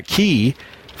grab that key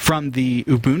from the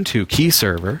Ubuntu key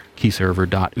server,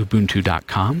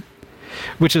 keyserver.ubuntu.com,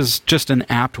 which is just an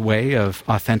apt way of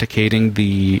authenticating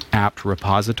the apt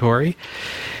repository,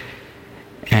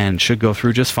 and should go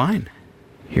through just fine.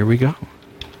 Here we go.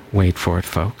 Wait for it,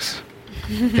 folks.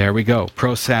 There we go.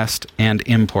 Processed and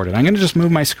imported. I'm going to just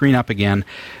move my screen up again,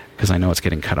 because I know it's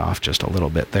getting cut off just a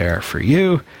little bit there for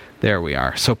you. There we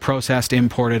are. So processed,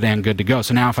 imported, and good to go.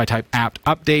 So now if I type apt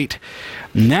update,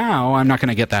 now I'm not going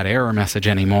to get that error message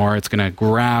anymore. It's going to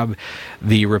grab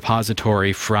the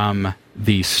repository from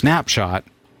the snapshot,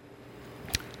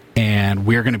 and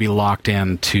we're going to be locked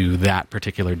into that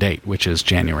particular date, which is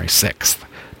January 6th,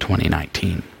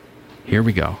 2019. Here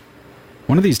we go.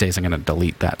 One of these days I'm going to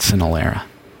delete that Sinalera.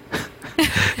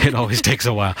 It always takes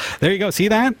a while. There you go. See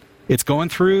that? It's going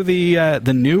through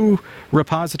the new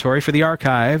repository for the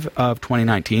archive of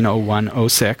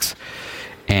 2019-01-06.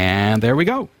 And there we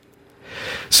go.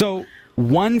 So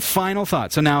one final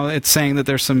thought. So now it's saying that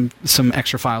there's some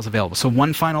extra files available. So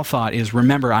one final thought is,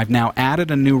 remember, I've now added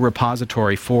a new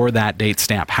repository for that date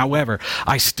stamp. However,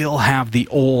 I still have the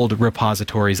old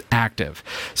repositories active.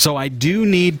 So I do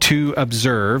need to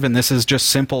observe, and this is just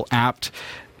simple apt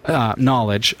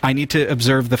knowledge, I need to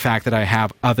observe the fact that I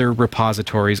have other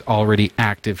repositories already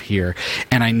active here,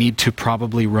 and I need to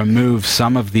probably remove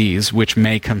some of these which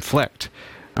may conflict.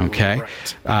 Okay?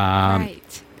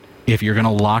 Right. If you're going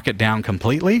to lock it down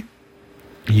completely,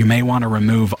 you may want to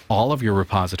remove all of your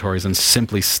repositories and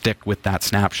simply stick with that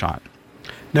snapshot.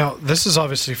 Now, this is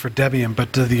obviously for Debian,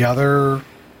 but do the other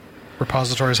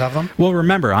repositories have them? Well,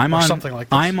 remember, I'm on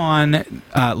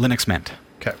Linux Mint,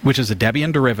 okay, which is a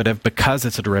Debian derivative because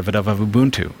it's a derivative of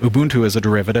Ubuntu. Ubuntu is a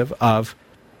derivative of...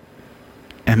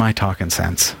 Am I talking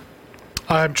sense?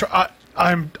 I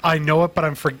know it, but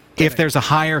I'm forgetting. If there's a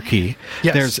hierarchy,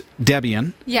 yes, there's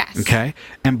Debian. Yes. Okay?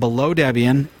 And below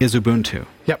Debian is Ubuntu.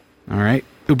 Yep. All right?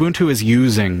 Ubuntu is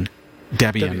using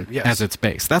Debian yes, as its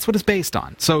base. That's what it's based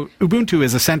on. So Ubuntu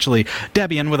is essentially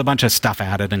Debian with a bunch of stuff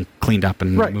added and cleaned up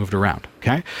and moved around.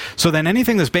 Okay? So then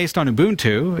anything that's based on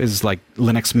Ubuntu is like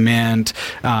Linux Mint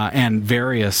and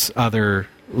various other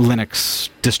Linux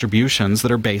distributions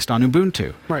that are based on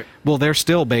Ubuntu. Right. Well, they're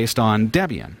still based on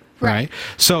Debian. Right?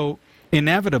 So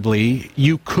inevitably,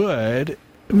 you could...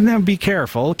 Now, be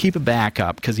careful. Keep a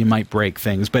backup because you might break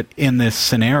things. But in this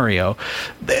scenario,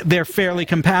 they're fairly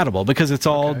compatible because it's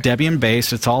all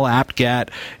Debian-based. It's all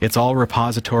apt-get. It's all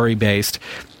repository-based.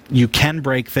 You can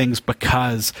break things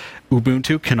because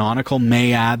Ubuntu Canonical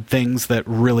may add things that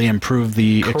really improve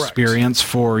the experience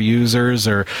for users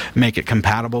or make it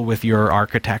compatible with your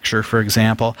architecture, for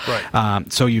example. Right.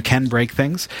 So you can break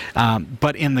things.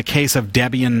 But in the case of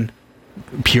Debian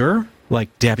pure,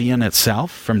 like Debian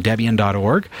itself from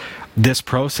Debian.org, this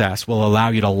process will allow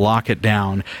you to lock it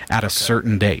down at a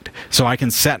certain date. So I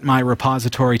can set my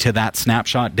repository to that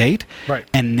snapshot date,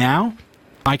 and now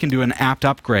I can do an apt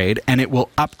upgrade, and it will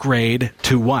upgrade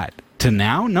to what? To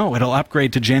now? No, it'll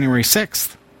upgrade to January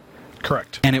 6th.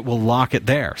 Correct. And it will lock it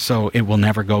there, so it will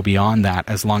never go beyond that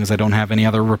as long as I don't have any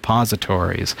other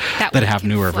repositories that have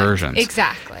newer versions.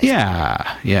 Exactly.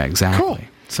 Yeah, exactly. Cool.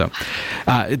 So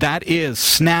that is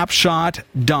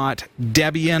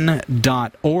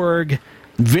snapshot.debian.org.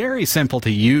 Very simple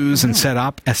to use and set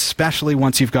up, especially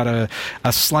once you've got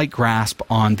a slight grasp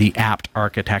on the apt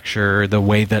architecture, the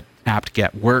way that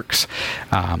apt-get works.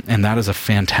 And that is a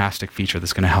fantastic feature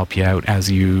that's going to help you out as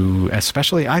you,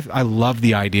 especially, I love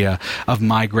the idea of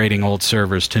migrating old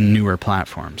servers to newer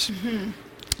platforms.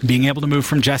 Mm-hmm. Being able to move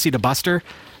from Jesse to Buster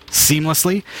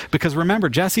seamlessly, because remember,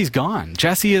 Jesse's gone.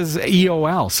 Jesse is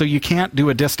EOL, so you can't do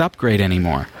a dist upgrade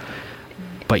anymore.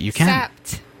 But you can.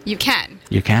 Except you can.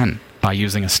 You can, by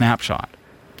using a snapshot.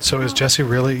 So is Jesse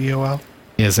really EOL?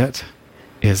 Is it?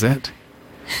 Is it?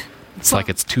 It's like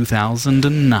it's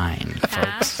 2009, folks.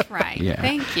 That's right. Yeah.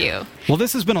 Thank you. Well,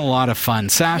 this has been a lot of fun.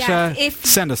 Sasha,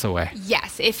 send us away.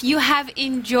 Yes, if you have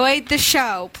enjoyed the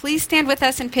show, please stand with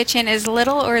us and pitch in as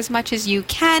little or as much as you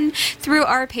can through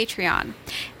our Patreon.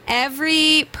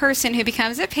 Every person who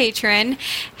becomes a patron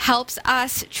helps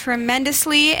us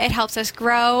tremendously. It helps us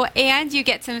grow, and you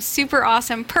get some super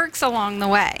awesome perks along the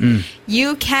way.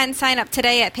 You can sign up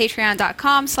today at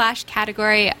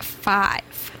patreon.com/category5.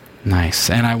 Nice.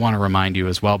 And I want to remind you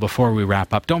as well, before we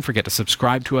wrap up, don't forget to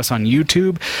subscribe to us on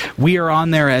YouTube. We are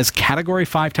on there as Category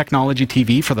 5 Technology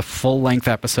TV for the full-length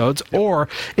episodes. Or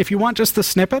if you want just the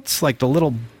snippets, like the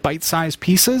little bite-sized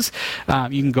pieces,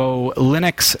 you can go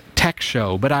Linux Tech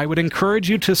Show. But I would encourage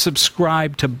you to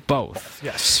subscribe to both.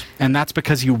 Yes. And that's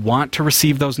because you want to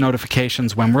receive those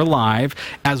notifications when we're live,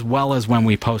 as well as when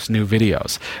we post new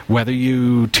videos. Whether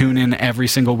you tune in every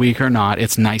single week or not,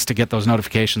 it's nice to get those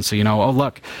notifications so you know, oh,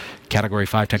 look, Category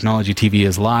 5 Technology TV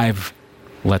is live.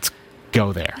 Let's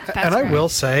go there. And I will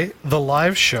say, the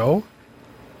live show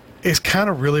is kind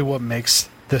of really what makes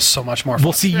this so much more fun.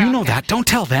 Well, see, you know that. Don't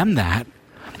tell them that.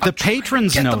 The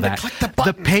patrons get know them to that. click the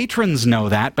button. patrons know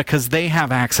that because they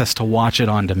have access to watch it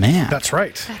on demand. That's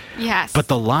right. Yes. But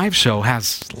the live show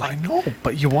has. I know,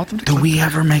 but you want them to Do click we the-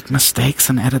 ever make mistakes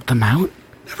and edit them out?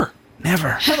 Never.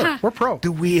 Never. Never. We're pro.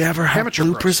 Do we ever have Amateur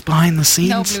bloopers pros. behind the scenes?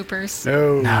 no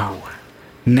bloopers. No.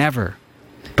 Never.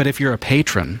 But if you're a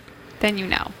patron, Then you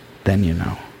know. then you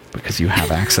know because you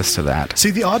have access to that. See,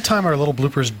 the odd time our little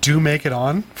bloopers do make it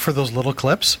on for those little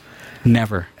clips,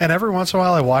 Never. and every once in a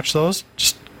while I watch those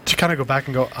just to kind of go back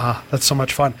and go, that's so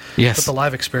much fun. Yes. But the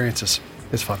live experience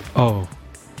is fun. Oh,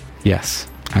 yes.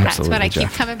 That's Absolutely, what I keep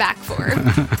Jeff. coming back for.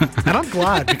 And I'm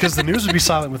glad because the news would be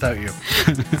silent without you.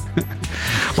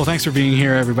 Well, thanks for being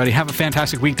here, everybody. Have a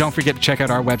fantastic week. Don't forget to check out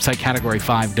our website,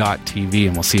 category5.tv,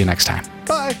 and we'll see you next time.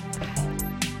 Bye.